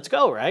 okay, let's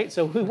go, right?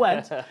 So we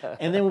went.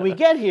 And then when we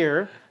get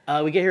here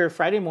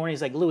Friday morning.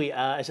 He's like, Louie,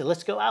 I said,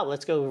 let's go out.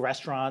 Let's go to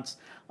restaurants,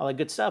 all that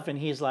good stuff. And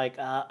he's like,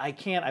 I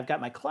can't. I've got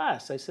my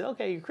class. I said,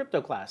 okay, your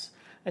crypto class.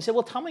 I said,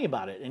 well, tell me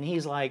about it. And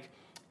he's like,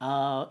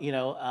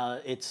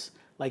 it's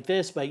like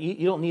this, but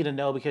you don't need to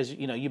know because,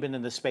 you've been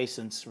in this space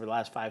since for the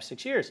last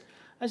 5-6 years.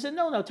 I said,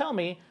 no, tell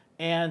me.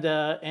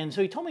 And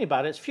so he told me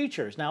about it. It's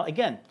futures. Now,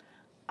 again,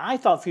 I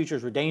thought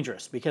futures were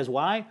dangerous because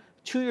why?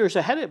 2 years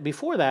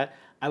before that,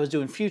 I was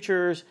doing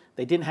futures.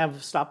 They didn't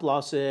have stop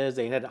losses.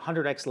 They had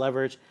 100x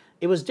leverage.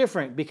 It was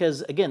different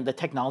because, again, the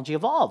technology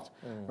evolved,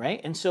 right?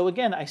 And so,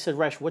 again, I said,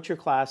 Resh, what's your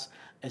class?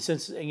 And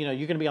since, you're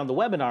going to be on the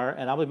webinar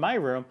and I'll be in my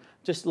room,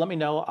 just let me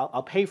know.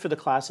 I'll pay for the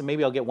class and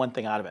maybe I'll get one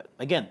thing out of it.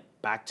 Again,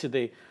 back to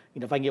the,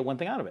 if I can get one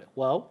thing out of it.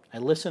 Well, I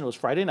listened. It was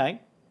Friday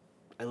night.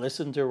 I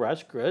listened to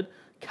Resh, good.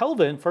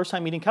 Kelvin, first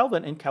time meeting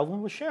Kelvin, and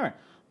Kelvin was sharing.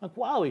 I'm like,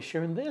 wow, he's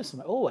sharing this. I'm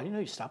like, oh, I didn't know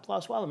you stop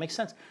loss. Wow, that makes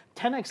sense.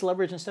 10x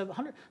leverage instead of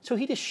 100. So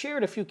he just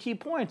shared a few key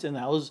points, and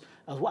I was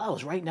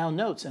writing down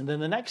notes. And then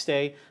the next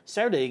day,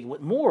 Saturday,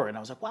 with more, and I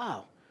was like,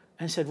 wow.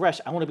 And I said, Resh,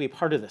 I want to be a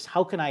part of this.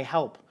 How can I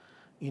help,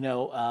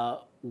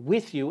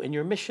 with you in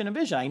your mission and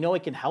vision? I know I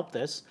can help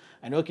this.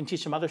 I know I can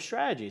teach some other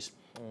strategies.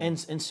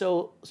 And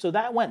so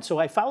that went. So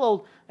I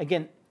followed,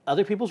 again,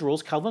 other people's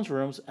rules, Kelvin's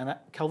rules. I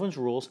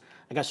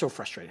got so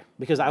frustrated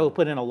because I would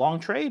put in a long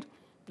trade,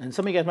 and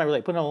some of you guys might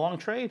relate, put in a long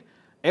trade.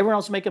 Everyone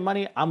else is making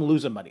money, I'm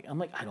losing money. I'm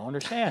like, I don't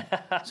understand.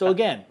 So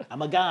again,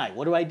 I'm a guy.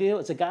 What do?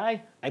 As a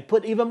guy, I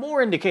put even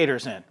more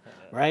indicators in,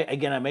 right?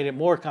 Again, I made it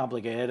more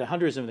complicated,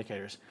 hundreds of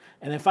indicators.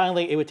 And then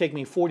finally, it would take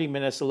me 40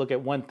 minutes to look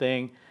at one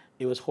thing.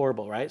 It was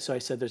horrible, right? So I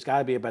said, there's got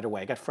to be a better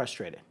way. I got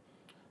frustrated.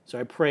 So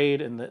I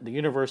prayed, and the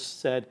universe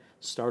said,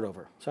 start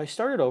over. So I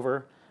started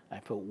over. I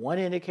put one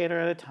indicator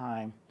at a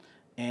time.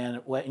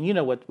 And what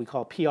we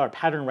call PR,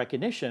 pattern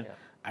recognition. Yeah.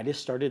 I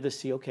just started to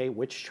see, okay,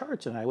 which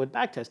charts, and I would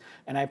backtest.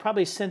 And I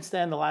probably, since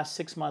then, the last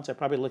 6 months, I'm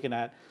probably looking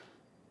at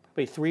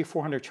probably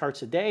 300-400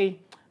 charts a day,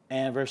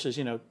 and versus,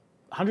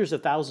 hundreds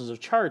of thousands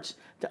of charts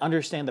to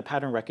understand the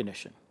pattern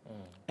recognition.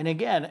 And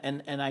again,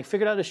 and I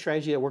figured out a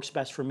strategy that works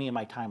best for me in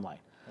my timeline.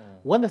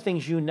 One of the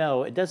things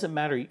it doesn't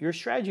matter, your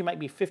strategy might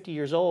be 50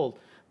 years old,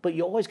 but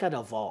you always got to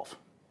evolve.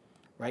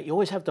 Right? You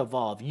always have to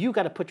evolve. You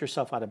got to put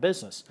yourself out of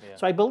business. Yeah.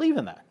 So I believe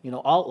in that. A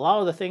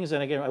lot of the things,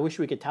 and again, I wish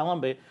we could tell them,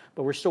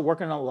 but we're still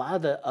working on a lot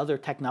of the other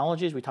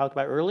technologies we talked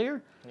about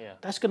earlier. Yeah.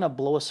 That's going to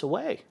blow us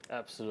away.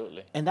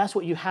 Absolutely. And that's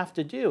what you have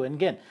to do. And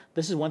again,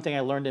 this is one thing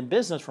I learned in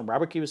business from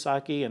Robert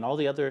Kiyosaki and all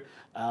the other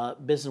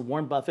business,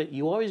 Warren Buffett.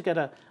 You always got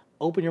to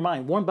open your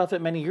mind. Warren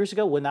Buffett many years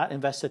ago would not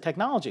invest in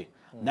technology.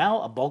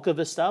 Now a bulk of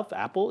his stuff,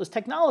 Apple, is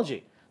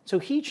technology. So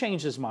he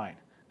changed his mind.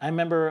 I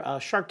remember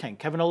Shark Tank,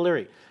 Kevin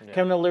O'Leary. Yeah.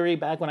 Kevin O'Leary,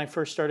 back when I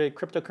first started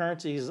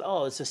cryptocurrency, he says,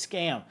 oh, it's a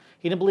scam.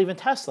 He didn't believe in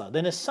Tesla.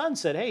 Then his son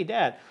said, hey,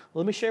 Dad,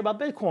 let me share about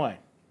Bitcoin.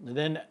 And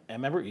then I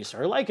remember he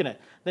started liking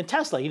it. Then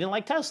Tesla, he didn't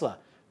like Tesla.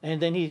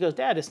 And then he goes,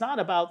 Dad, it's not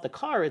about the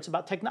car, it's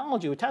about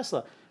technology with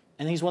Tesla.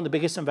 And he's one of the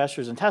biggest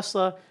investors in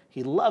Tesla.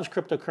 He loves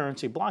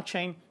cryptocurrency,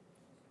 blockchain.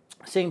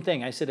 Same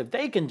thing. I said, if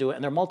they can do it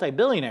and they're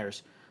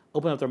multi-billionaires,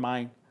 open up their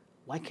mind,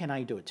 why can't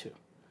I do it too?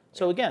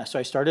 So again,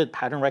 I started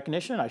pattern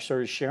recognition. I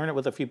started sharing it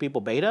with a few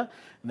people, beta,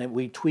 and then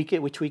we tweak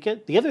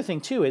it. The other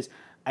thing too is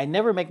I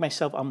never make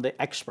myself, I'm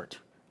the expert.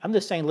 I'm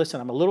just saying,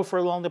 listen, I'm a little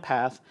further along the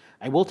path.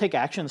 I will take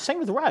action. The same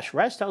with Resh.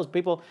 Resh tells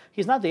people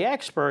he's not the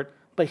expert,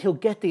 but he'll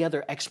get the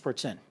other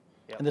experts in.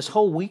 Yep. And this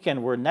whole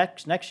weekend, we're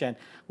next gen.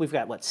 We've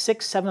got,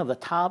 6, 7 of the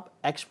top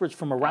experts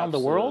from around the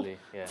world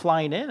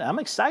flying in. I'm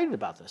excited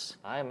about this.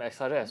 I'm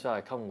excited as well.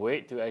 I can't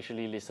wait to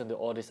actually listen to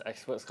all these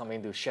experts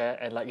coming to share.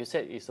 And like you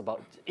said, it's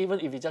about, even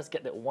if you just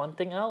get that one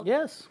thing out,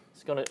 yes,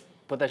 it's going to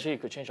potentially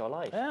could change our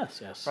life.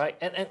 Yes. Right?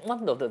 And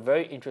one of the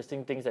very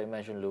interesting things that you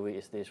mentioned, Louie,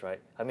 is this, right?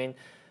 I mean,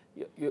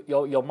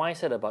 your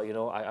mindset about,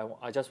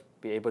 I just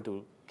be able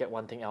to get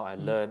one thing out, I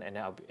learn, and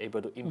then I'll be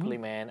able to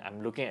implement.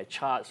 I'm looking at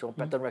charts,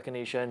 pattern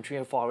recognition,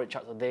 300-400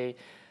 charts a day.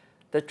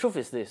 The truth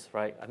is this,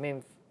 right? I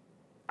mean,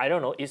 I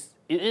don't know, it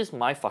is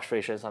my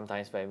frustration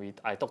sometimes when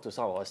I talk to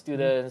some of our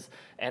students,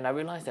 and I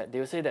realize that they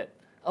will say that,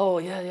 oh,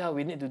 yeah,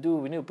 we need to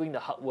put in the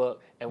hard work,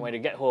 and when they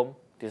get home,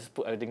 they just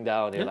put everything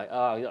down. They're like,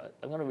 I'm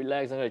going to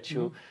relax, I'm going to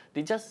chill.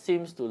 They just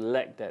seems to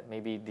lack that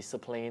maybe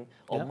discipline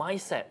or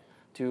mindset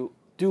to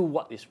do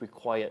what is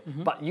required.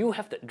 But you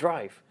have that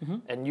drive,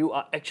 and you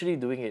are actually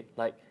doing it.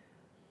 Like,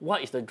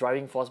 what is the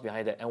driving force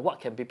behind that, and what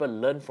can people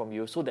learn from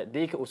you so that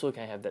they also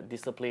can have that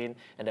discipline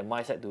and that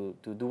mindset to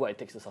do what it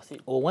takes to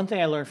succeed? Well, one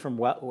thing I learned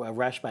from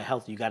Resh by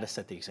Health, you got to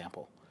set the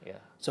example. Yeah.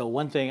 So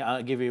one thing,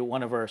 I'll give you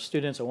one of our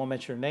students, I won't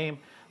mention her name,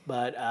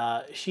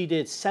 but she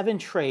did 7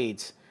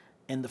 trades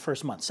in the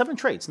first month. 7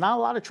 trades, not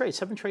a lot of trades.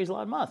 7 trades a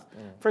lot of month.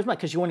 First month,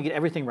 because you want to get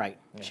everything right.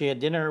 Yeah. She had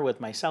dinner with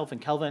myself and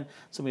Kelvin,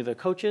 some of the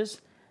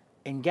coaches.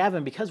 And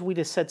Gavin, because we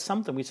just said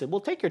something, we said,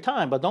 well, take your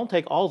time, but don't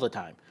take all the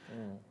time.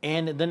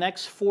 And the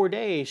next 4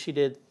 days, she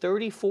did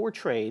 34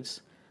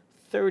 trades,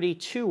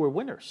 32 were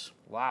winners.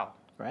 Wow.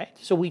 Right?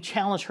 So we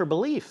challenged her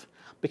belief.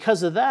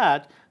 Because of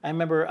that, I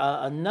remember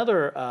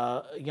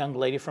another young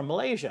lady from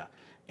Malaysia,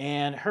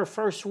 And her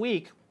first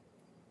week,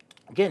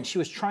 again, she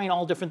was trying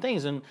all different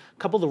things. And a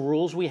couple of the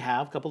rules we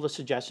have, a couple of the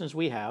suggestions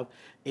we have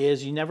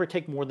is you never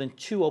take more than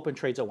 2 open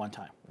trades at one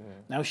time.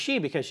 Now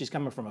because she's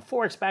coming from a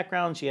Forex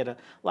background, she had a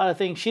lot of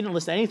things. She didn't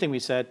listen to anything we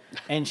said.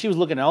 And she was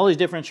looking at all these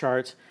different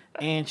charts.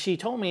 And she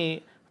told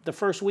me the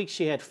first week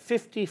she had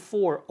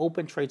 54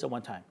 open trades at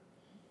one time.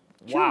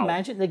 Can you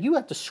imagine? Like, you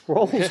have to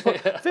scroll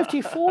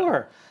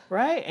 54,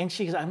 right? And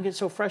she goes, I'm getting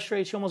so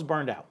frustrated. She almost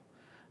burned out.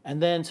 And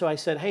then so I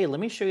said, hey, let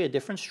me show you a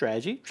different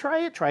strategy.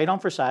 Try it on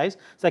for size.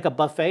 It's like a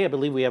buffet. I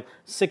believe we have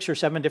 6 or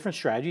 7 different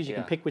strategies. You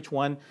can pick which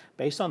one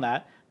based on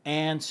that.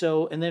 And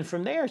then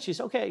from there, she's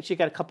okay. She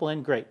got a couple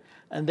in, great.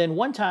 And then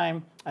one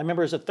time, I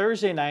remember it was a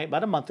Thursday night,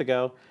 about a month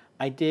ago,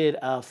 I did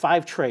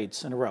 5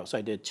 trades in a row. So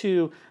I did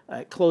 2,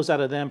 close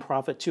out of them,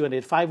 profit 2, and I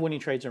did 5 winning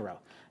trades in a row.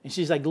 And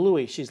she's like,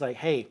 Louie, she's like,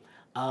 hey,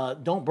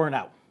 don't burn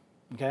out,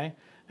 okay?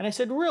 And I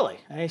said, really?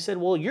 And I said,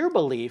 well, your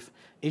belief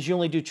is you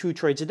only do 2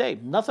 trades a day.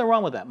 Nothing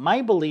wrong with that.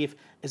 My belief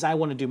is I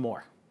want to do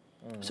more.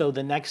 So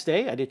the next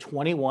day, I did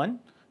 21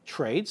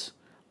 trades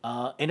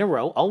in a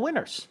row, all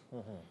winners,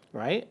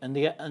 right?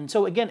 And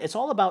so again, it's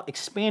all about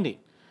expanding.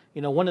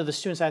 You know, one of the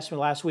students asked me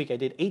last week, I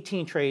did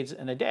 18 trades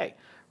in a day,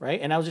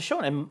 right? And I was just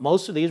showing, and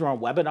most of these were on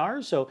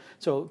webinars.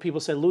 So people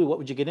said, Louie, what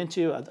would you get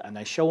into? And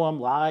I show them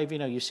live. You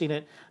know, you've seen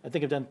it. I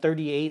think I've done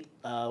 38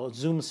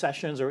 Zoom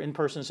sessions or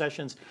in-person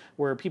sessions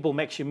where people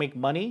actually make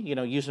money, you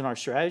know, using our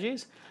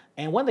strategies.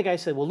 And one of the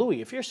guys said, well,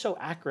 Louie, if you're so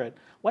accurate,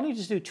 why don't you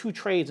just do 2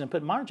 trades and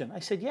put margin? I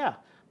said, yeah,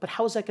 but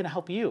how is that going to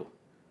help you?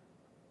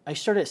 I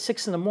started at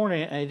 6 in the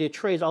morning and I did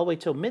trades all the way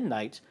till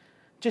midnight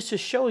just to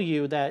show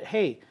you that,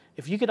 hey,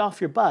 if you get off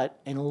your butt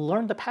and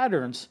learn the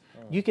patterns,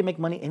 you can make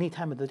money any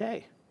time of the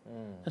day.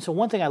 And so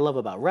one thing I love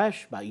about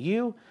Resh, about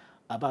you,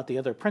 about the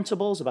other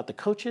principals, about the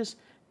coaches,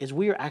 is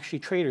we are actually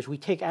traders. We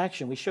take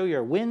action. We show you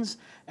our wins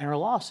and our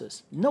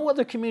losses. No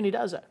other community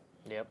does that.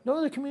 No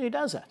other community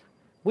does that.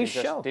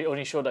 They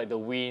only show like the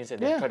wins and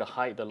they try to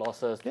hide the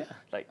losses.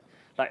 Like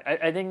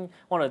I think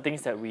one of the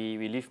things that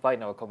we live by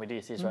in our community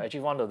is right, actually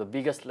one of the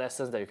biggest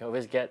lessons that you can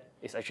always get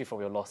is actually from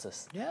your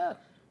losses.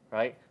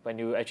 Right? When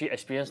you actually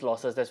experience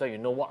losses, that's why you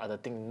know what are the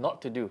things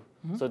not to do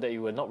so that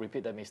you will not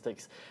repeat the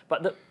mistakes.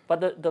 But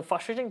the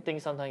frustrating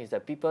thing sometimes is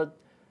that people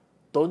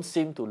don't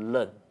seem to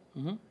learn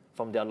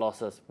from their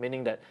losses,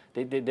 meaning that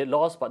they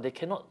lost, but they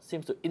cannot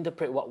seem to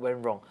interpret what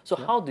went wrong. So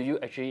how do you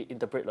actually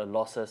interpret the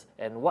losses,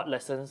 and what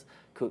lessons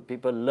could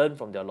people learn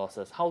from their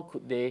losses? How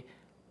could they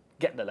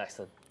get the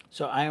lesson?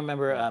 So I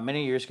remember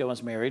many years ago I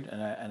was married,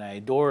 and I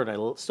adored, I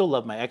still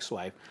love my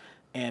ex-wife,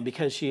 and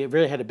because she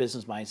really had a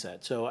business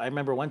mindset. So I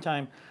remember one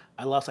time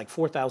I lost like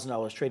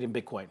 $4,000 trading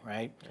Bitcoin,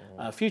 right?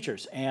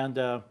 Futures. And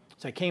so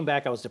I came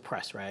back, I was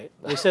depressed, right?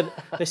 They said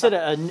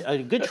a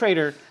good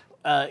trader,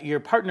 your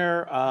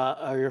partner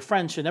or your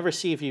friend should never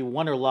see if you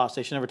won or lost.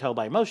 They should never tell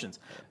by emotions.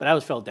 But I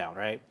was felt down,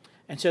 right?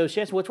 And so she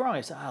asked me, what's wrong?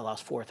 I said, I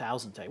lost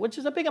 $4,000 today, which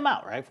is a big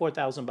amount, right?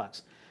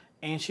 $4,000.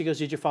 And she goes,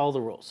 did you follow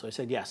the rules? So I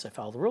said, yes, I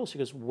followed the rules. She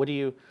goes, what are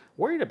you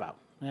worried about?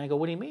 And I go,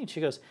 what do you mean?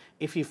 She goes,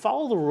 if you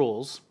follow the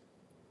rules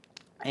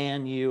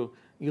and you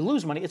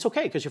lose money, it's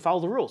okay because you follow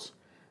the rules.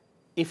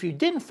 If you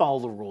didn't follow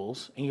the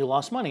rules and you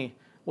lost money,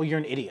 well, you're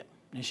an idiot.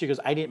 And she goes,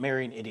 I didn't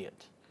marry an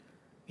idiot.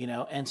 You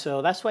know, and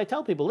so that's why I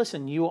tell people,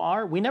 listen,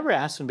 we never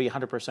ask them to be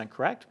 100%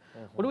 correct.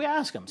 What do we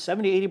ask them?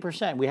 70,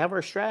 80%. We have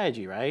our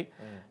strategy, right?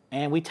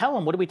 And we tell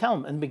them, what do we tell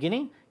them? In the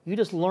beginning, you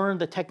just learn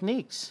the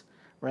techniques,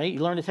 right? You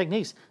learn the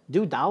techniques.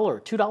 Do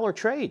 $2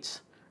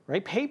 trades,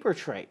 right? Paper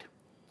trade.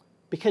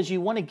 Because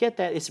you want to get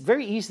that. It's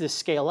very easy to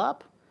scale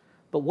up,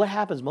 but what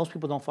happens? Most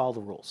people don't follow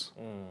the rules.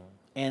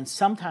 And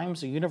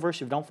sometimes the universe,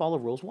 if you don't follow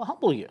the rules, will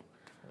humble you.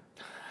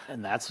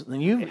 And that's,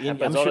 I'm sure,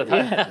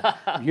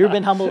 you've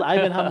been humbled,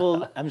 I've been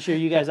humbled. I'm sure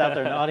you guys out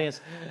there in the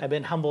audience have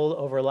been humbled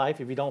over life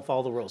if you don't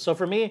follow the rules. So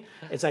for me,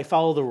 it's I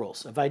follow the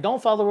rules. If I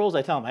don't follow the rules,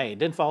 I tell them, hey, I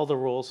didn't follow the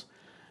rules,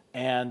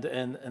 and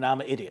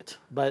I'm an idiot.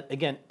 But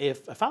again,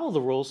 if I follow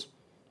the rules,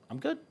 I'm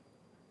good.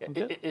 I'm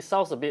good. It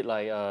sounds a bit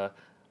like,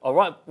 or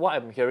what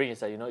I'm hearing is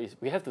that, you know,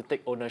 we have to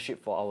take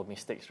ownership for our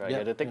mistakes, right? We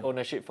have to take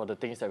ownership for the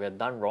things that we have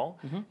done wrong.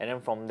 And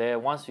then from there,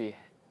 once we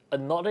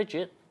acknowledge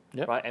it,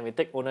 right, and we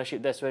take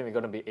ownership, that's when we're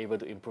going to be able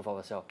to improve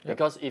ourselves.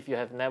 Because if you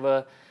have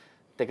never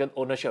taken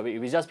ownership of it,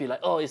 we just be like,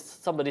 oh, it's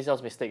somebody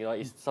else's mistake, right?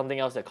 It's something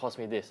else that caused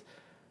me this,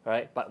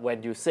 right? But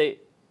when you say,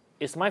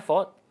 it's my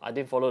fault, I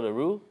didn't follow the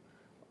rule,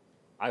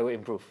 I will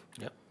improve.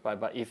 Right,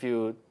 but if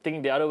you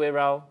think the other way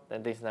around,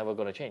 then things never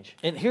going to change.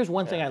 And here's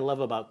one thing I love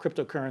about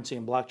cryptocurrency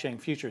and blockchain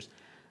futures.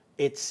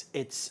 It's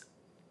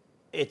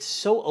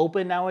so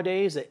open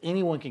nowadays that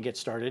anyone can get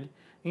started.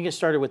 You can get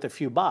started with a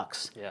few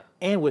bucks.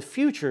 And with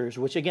futures,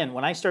 which again,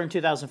 when I started in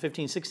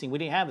 2015, 16, we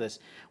didn't have this.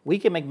 We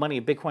can make money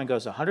if Bitcoin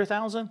goes to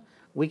 100,000.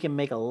 We can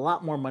make a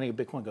lot more money if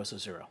Bitcoin goes to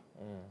 0.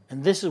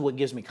 And this is what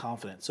gives me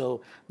confidence.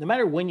 So no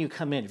matter when you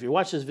come in, if you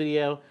watch this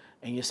video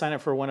and you sign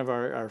up for one of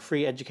our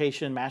free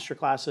education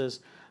masterclasses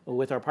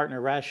with our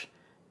partner Resh,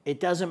 it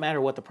doesn't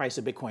matter what the price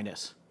of Bitcoin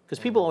is. Because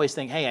people always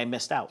think, hey, I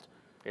missed out.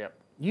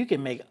 You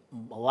can make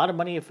a lot of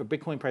money if the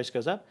Bitcoin price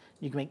goes up.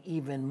 You can make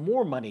even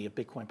more money if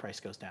Bitcoin price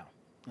goes down.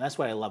 And that's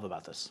what I love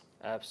about this.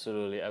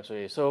 Absolutely,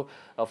 absolutely. So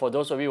for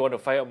those of you who want to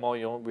find out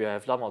more, we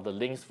have some of the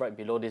links right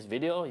below this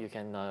video. You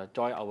can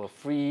join our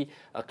free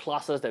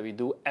classes that we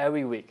do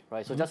every week,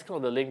 right? So just click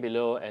on the link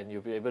below and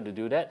you'll be able to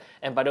do that.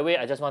 And by the way,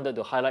 I just wanted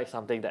to highlight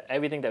something, that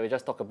everything that we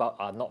just talked about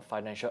are not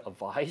financial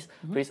advice.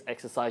 Please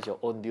exercise your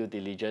own due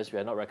diligence. We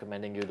are not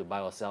recommending you to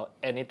buy or sell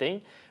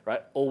anything,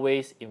 right?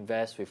 Always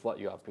invest with what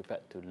you are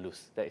prepared to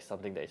lose. That is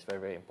something that is very,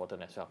 very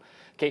important as well.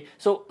 Okay,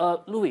 so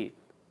Louie,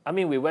 I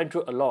mean, we went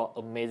through a lot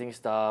of amazing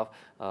stuff.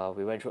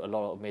 We went through a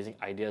lot of amazing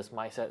ideas,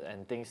 mindset,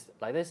 and things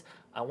like this.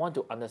 I want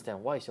to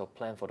understand, what is your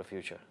plan for the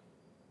future?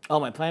 Oh,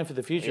 my plan for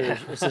the future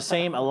is the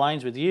same,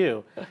 aligns with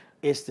you,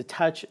 is to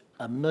touch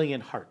 1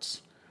 million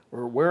hearts.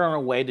 We're on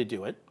our way to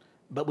do it,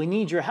 but we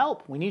need your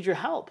help. We need your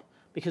help.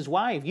 Because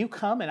why? If you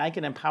come and I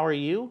can empower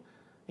you,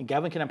 and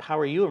Gavin can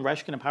empower you, and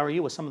Resh can empower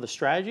you with some of the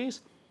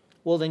strategies,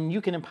 well, then you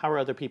can empower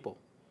other people.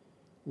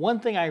 One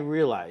thing I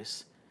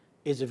realize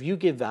is if you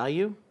give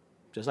value,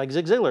 just like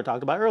Zig Ziglar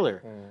talked about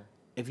earlier,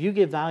 if you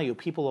give value,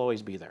 people will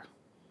always be there.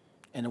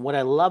 And what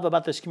I love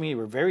about this community,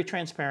 we're very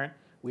transparent.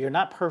 We are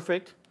not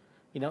perfect.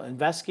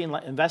 Investing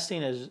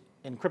is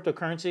in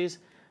cryptocurrencies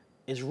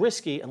is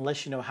risky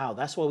unless you know how.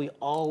 That's why we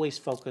always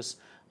focus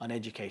on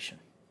education.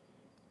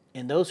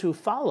 And those who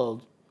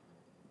followed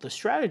the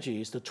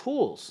strategies, the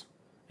tools,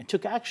 and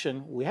took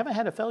action, we haven't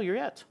had a failure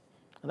yet.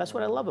 And that's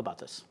what I love about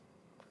this.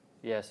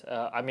 Yes,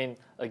 I mean,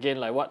 again,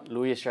 like what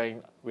Louie is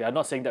sharing, we are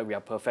not saying that we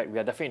are perfect. We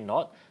are definitely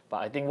not. But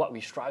I think what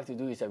we strive to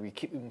do is that we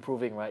keep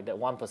improving, right? That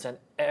 1%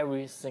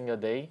 every single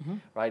day,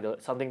 right?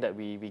 Something that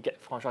we get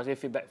constructive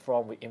feedback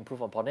from, we improve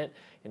upon it.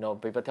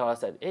 People tell us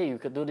that, hey, you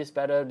could do this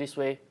better this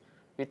way.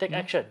 We take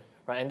action,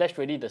 right? And that's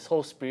really the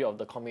whole spirit of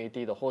the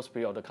community, the whole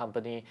spirit of the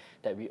company,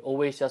 that we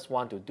always just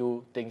want to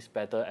do things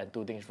better and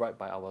do things right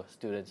by our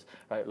students,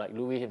 right? Like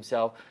Louie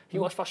himself, he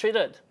was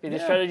frustrated with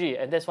his strategy,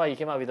 and that's why he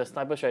came up with the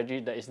sniper strategy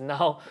that is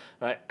now,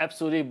 right,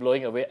 absolutely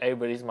blowing away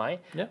everybody's mind,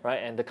 right?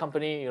 And the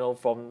company,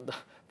 from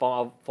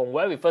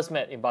where we first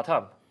met in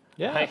Batam,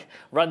 like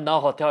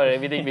run-down hotel and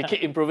everything, we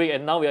keep improving,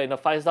 and now we are in a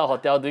 5-star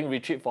hotel doing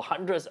retreat for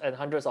hundreds and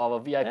hundreds of our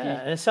VIP.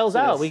 And it sells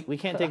out. We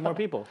can't take more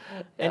people.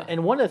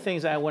 And one of the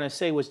things I want to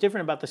say was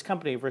different about this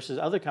company versus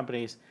other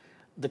companies,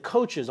 the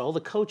coaches, all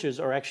the coaches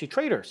are actually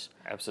traders.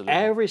 Absolutely.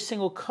 Every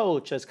single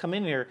coach that's come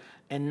in here,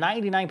 and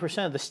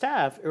 99% of the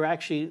staff are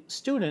actually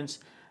students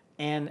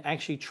and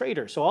actually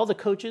traders. So all the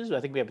coaches, I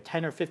think we have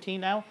 10 or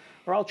 15 now,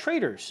 are all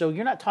traders. So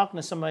you're not talking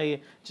to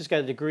somebody just got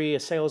a degree, a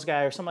sales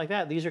guy or something like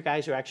that. These are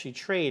guys who actually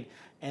trade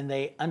and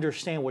they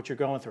understand what you're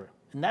going through.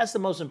 And that's the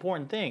most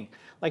important thing.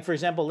 Like, for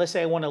example, let's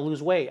say I want to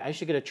lose weight. I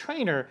should get a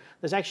trainer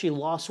that's actually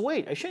lost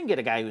weight. I shouldn't get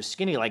a guy who's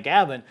skinny like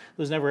Gavin,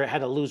 who's never had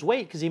to lose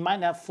weight, because he might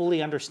not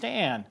fully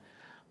understand,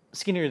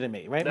 skinnier than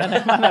me, right?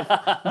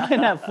 might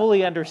not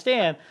fully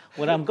understand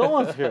what I'm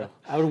going through.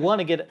 I would want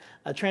to get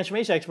a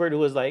transformation expert who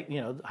was like,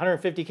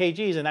 150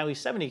 kgs and now he's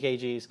 70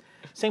 kgs.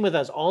 Same with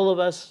us. All of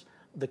us,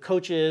 the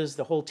coaches,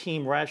 the whole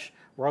team, Rush,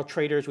 we're all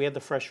traders. We have the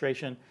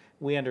frustration.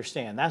 We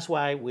understand. That's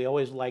why we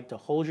always like to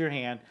hold your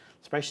hand,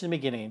 especially in the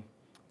beginning,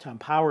 to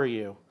empower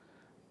you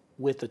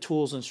with the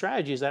tools and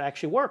strategies that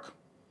actually work.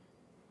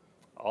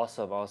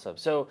 Awesome, awesome.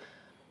 So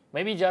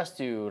maybe just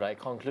to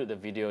conclude the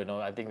video,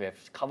 I think we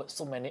have covered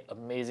so many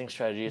amazing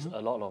strategies,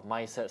 a lot of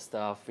mindset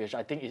stuff, which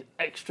I think is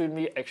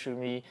extremely,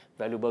 extremely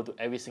valuable to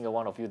every single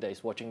one of you that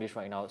is watching this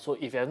right now. So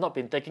if you have not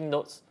been taking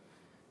notes,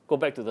 go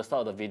back to the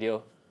start of the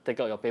video, take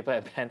out your paper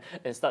and pen,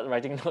 and start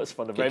writing notes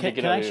from the very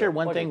beginning. Can I share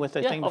one thing with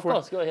the thing before? Of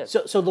course, go ahead.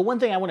 So the one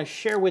thing I want to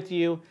share with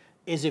you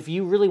is, if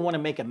you really want to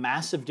make a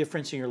massive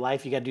difference in your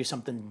life, you got to do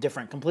something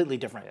different, completely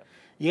different. Yeah.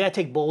 You got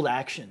to take bold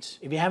actions.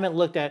 If you haven't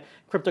looked at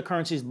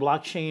cryptocurrencies,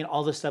 blockchain,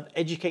 all this stuff,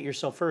 educate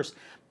yourself first.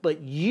 But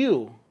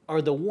you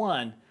are the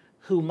one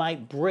who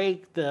might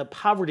break the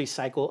poverty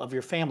cycle of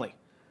your family.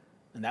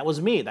 And that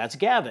was me. That's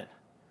Gavin,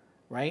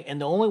 right?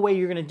 And the only way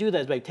you're going to do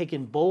that is by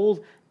taking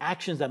bold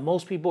actions that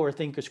most people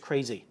think is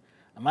crazy.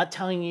 I'm not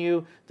telling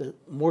you to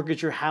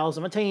mortgage your house.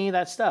 I'm not telling you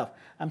that stuff.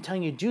 I'm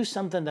telling you, do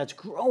something that's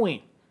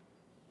growing.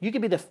 You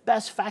could be the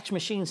best fax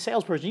machine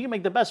salesperson. You can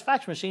make the best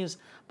fax machines,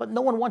 but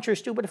no one wants your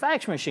stupid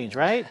fax machines,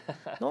 right?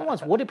 No one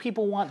wants. What do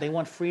people want? They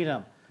want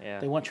freedom. Yeah.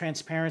 They want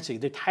transparency.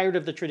 They're tired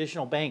of the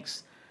traditional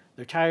banks.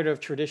 They're tired of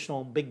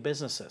traditional big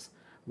businesses.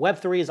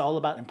 Web3 is all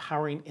about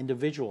empowering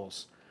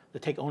individuals to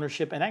take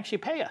ownership and actually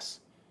pay us.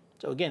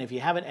 So again, if you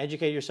haven't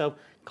educated yourself,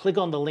 click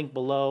on the link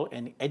below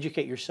and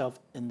educate yourself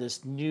in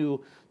this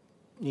new,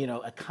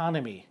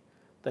 economy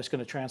that's going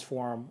to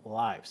transform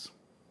lives.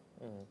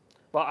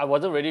 Well, I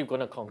wasn't really going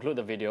to conclude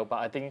the video, but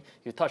I think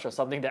you touched on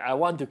something that I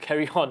want to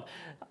carry on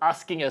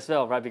asking as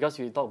well, right? Because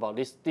you talk about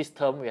this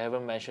term, we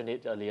haven't mentioned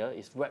it earlier,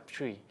 is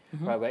Web3,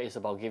 right? Where it's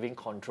about giving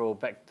control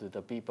back to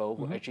the people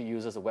who actually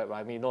uses the web, right?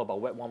 I mean, you know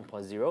about Web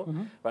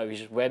 1.0, right? Which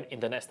is when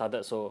internet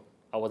started, so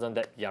I wasn't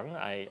that young.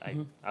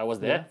 I was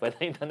there when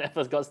the internet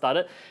first got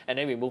started. And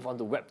then we moved on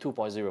to Web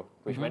 2.0,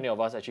 which many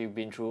of us actually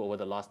been through over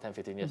the last 10,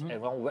 15 years.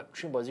 And now Web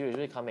 3.0 is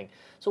really coming.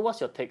 So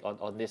what's your take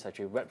on this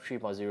actually, Web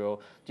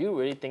 3.0? Do you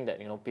really think that,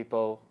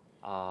 people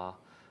are,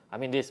 I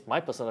mean, this is my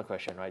personal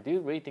question, right? Do you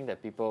really think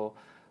that people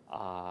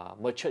are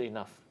matured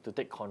enough to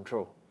take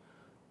control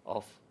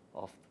of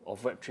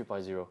Web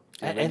 3.0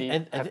 to And- really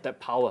and- have that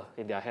power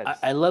in their hands?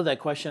 I love that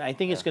question. I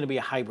think it's going to be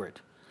a hybrid.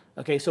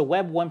 Okay, so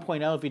Web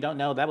 1.0, if you don't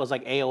know, that was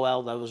like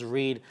AOL, that was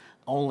read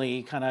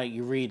only, kind of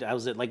you read, that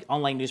was it, like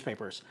online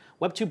newspapers.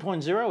 Web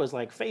 2.0 is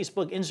like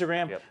Facebook,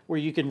 Instagram, where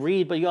you can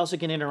read, but you also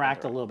can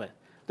interact a little bit.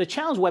 The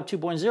challenge Web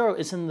 2.0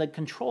 is in the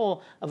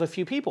control of a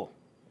few people,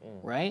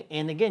 right?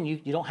 And again, you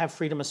don't have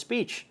freedom of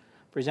speech.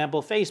 For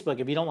example, Facebook,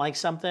 if you don't like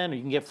something,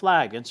 you can get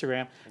flagged.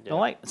 Instagram,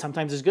 don't like.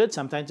 Sometimes it's good,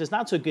 sometimes it's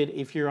not so good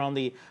if you're on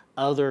the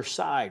other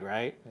side,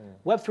 right?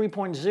 Web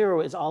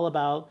 3.0 is all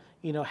about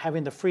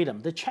having the freedom.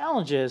 The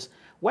challenge is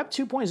Web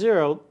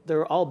 2.0,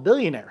 they're all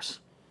billionaires.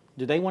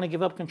 Do they want to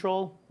give up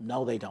control?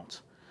 No, they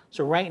don't.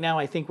 So right now,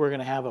 I think we're going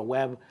to have a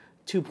Web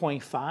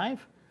 2.5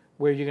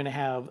 where you're going to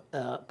have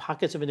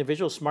pockets of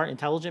individuals, smart,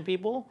 intelligent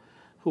people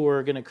who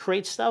are going to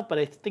create stuff, but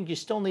I think you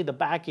still need the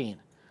backing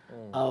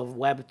of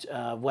Web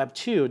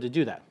 2 to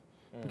do that.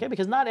 Okay,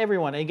 because not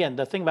everyone, again,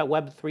 the thing about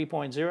Web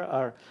 3.0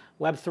 or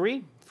Web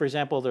 3, for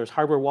example, there's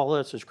hardware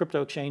wallets, there's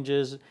crypto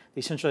exchanges,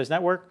 decentralized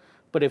network,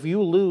 but if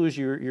you lose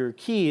your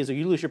keys or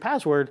you lose your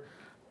password,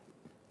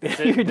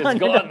 you're done.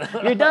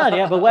 You're done.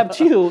 Yeah, but Web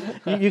 2,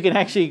 you can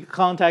actually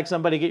contact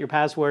somebody, get your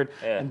password,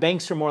 and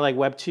banks are more like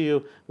Web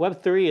 2.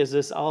 Web 3 is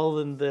this all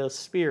in the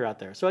sphere out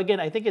there. So again,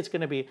 I think it's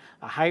going to be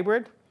a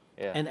hybrid.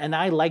 And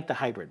I like the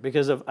hybrid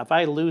because if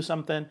I lose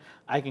something,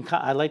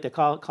 I like to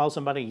call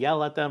somebody,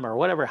 yell at them or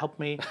whatever, help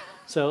me.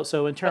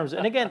 So in terms,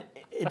 and again,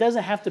 it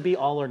doesn't have to be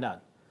all or none,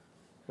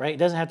 right? It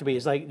doesn't have to be.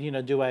 It's like,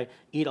 do I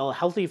eat all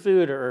healthy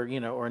food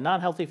or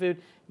non-healthy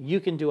food?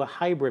 You can do a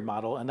hybrid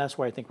model, and that's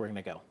where I think we're going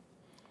to go.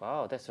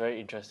 Wow, that's a very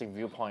interesting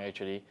viewpoint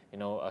actually.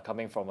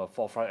 Coming from a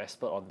forefront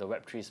expert on the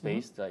Web3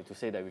 space, like to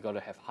say that we got to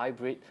have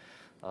hybrid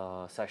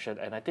session,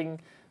 and I think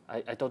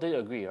I totally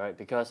agree, right?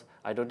 Because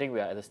I don't think we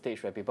are at the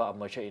stage where people are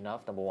mature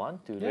enough, number one,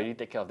 to really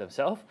take care of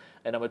themselves.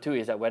 And number two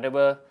is that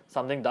whenever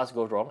something does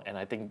go wrong, and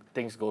I think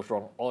things goes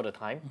wrong all the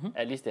time,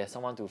 at least there's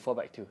someone to fall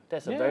back to.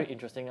 That's a very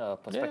interesting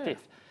perspective.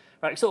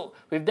 Right, so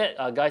with that,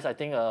 guys, I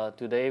think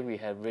today we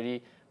have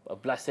really a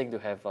blessing to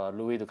have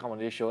Louie to come on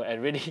this show.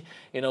 And really,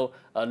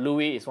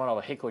 Louie is one of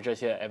our head coaches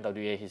here at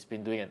MWA. He's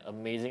been doing an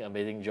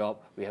amazing job.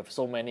 We have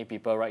so many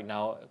people right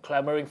now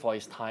clamoring for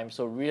his time.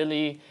 So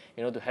really,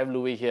 to have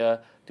Louie here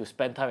to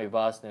spend time with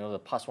us, the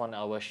past 1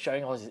 hour,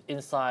 sharing all his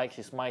insights,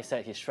 his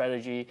mindset, his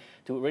strategy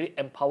to really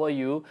empower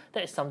you,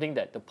 that is something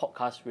that the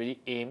podcast really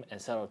aim and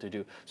set out to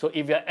do. So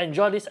if you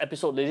enjoyed this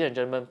episode, ladies and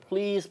gentlemen,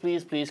 please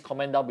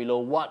comment down below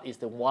what is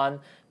the one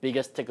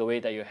biggest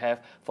takeaway that you have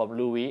from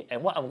Louie.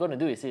 And what I'm going to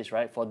do is this,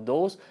 right? For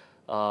those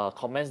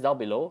comments down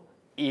below,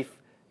 if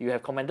you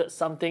have commented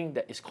something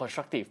that is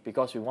constructive,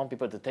 because we want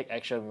people to take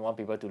action, we want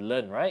people to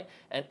learn, right?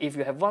 And if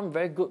you have one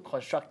very good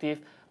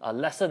constructive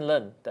lesson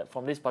learned that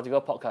from this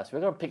particular podcast, we're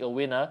going to pick a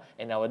winner.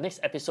 In our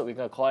next episode, we're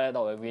going to call out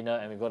a winner,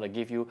 and we're going to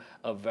give you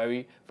a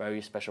very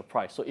special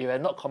prize. So if you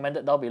have not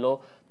commented down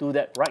below, do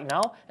that right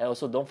now. And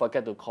also don't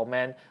forget to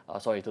comment,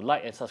 to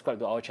like and subscribe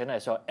to our channel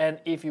as well. And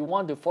if you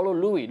want to follow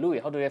Louie,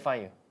 how do they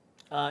find you?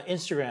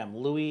 Instagram,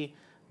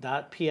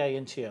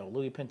 Louie.Pinto.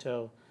 Louie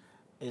Pinto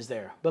is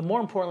there. But more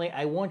importantly,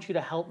 I want you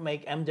to help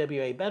make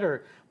MWA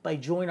better by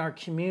joining our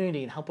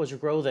community and help us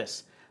grow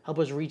this, help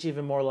us reach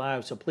even more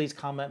lives. So please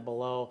comment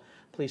below,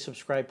 please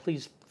subscribe,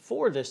 please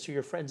forward this to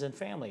your friends and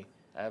family.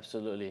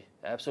 Absolutely.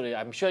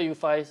 I'm sure you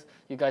guys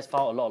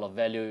found a lot of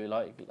value,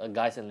 like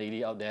guys and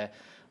ladies out there.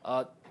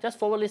 Just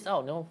forward this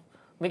out,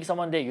 make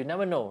someone day. You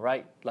never know,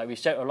 right? Like we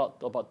shared a lot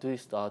about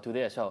this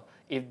today as well.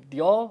 If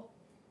your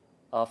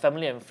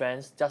family and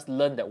friends just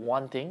learn that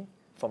one thing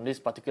from this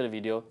particular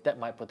video, that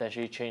might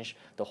potentially change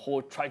the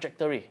whole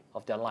trajectory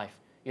of their life.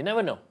 You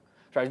never know.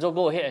 Right, so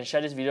go ahead and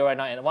share this video right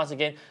now. And once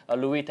again,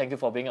 Louie, thank you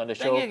for being on the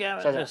show. Thank you,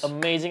 Gavin. Such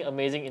an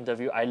amazing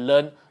interview. I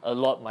learned a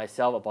lot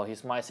myself about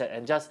his mindset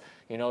and just,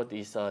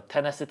 this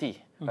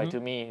tenacity. Right, to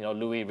me,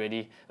 Louie,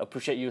 really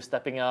appreciate you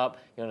stepping up,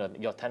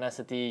 your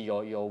tenacity,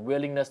 your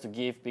willingness to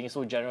give, being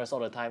so generous all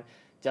the time,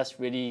 just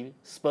really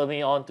spur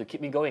me on to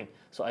keep me going.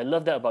 So I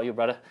love that about you,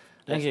 brother.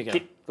 Thank you,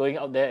 keep going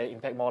out there and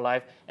impact more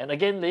life. And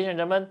again, ladies and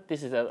gentlemen,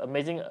 this is an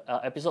amazing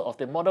episode of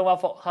the Modern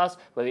Wealth Podcast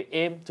where we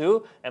aim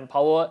to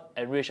empower,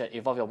 enrich, and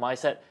evolve your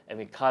mindset. And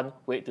we can't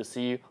wait to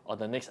see you on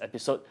the next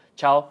episode.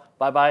 Ciao,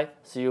 bye-bye.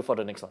 See you for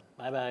the next one.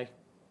 Bye-bye.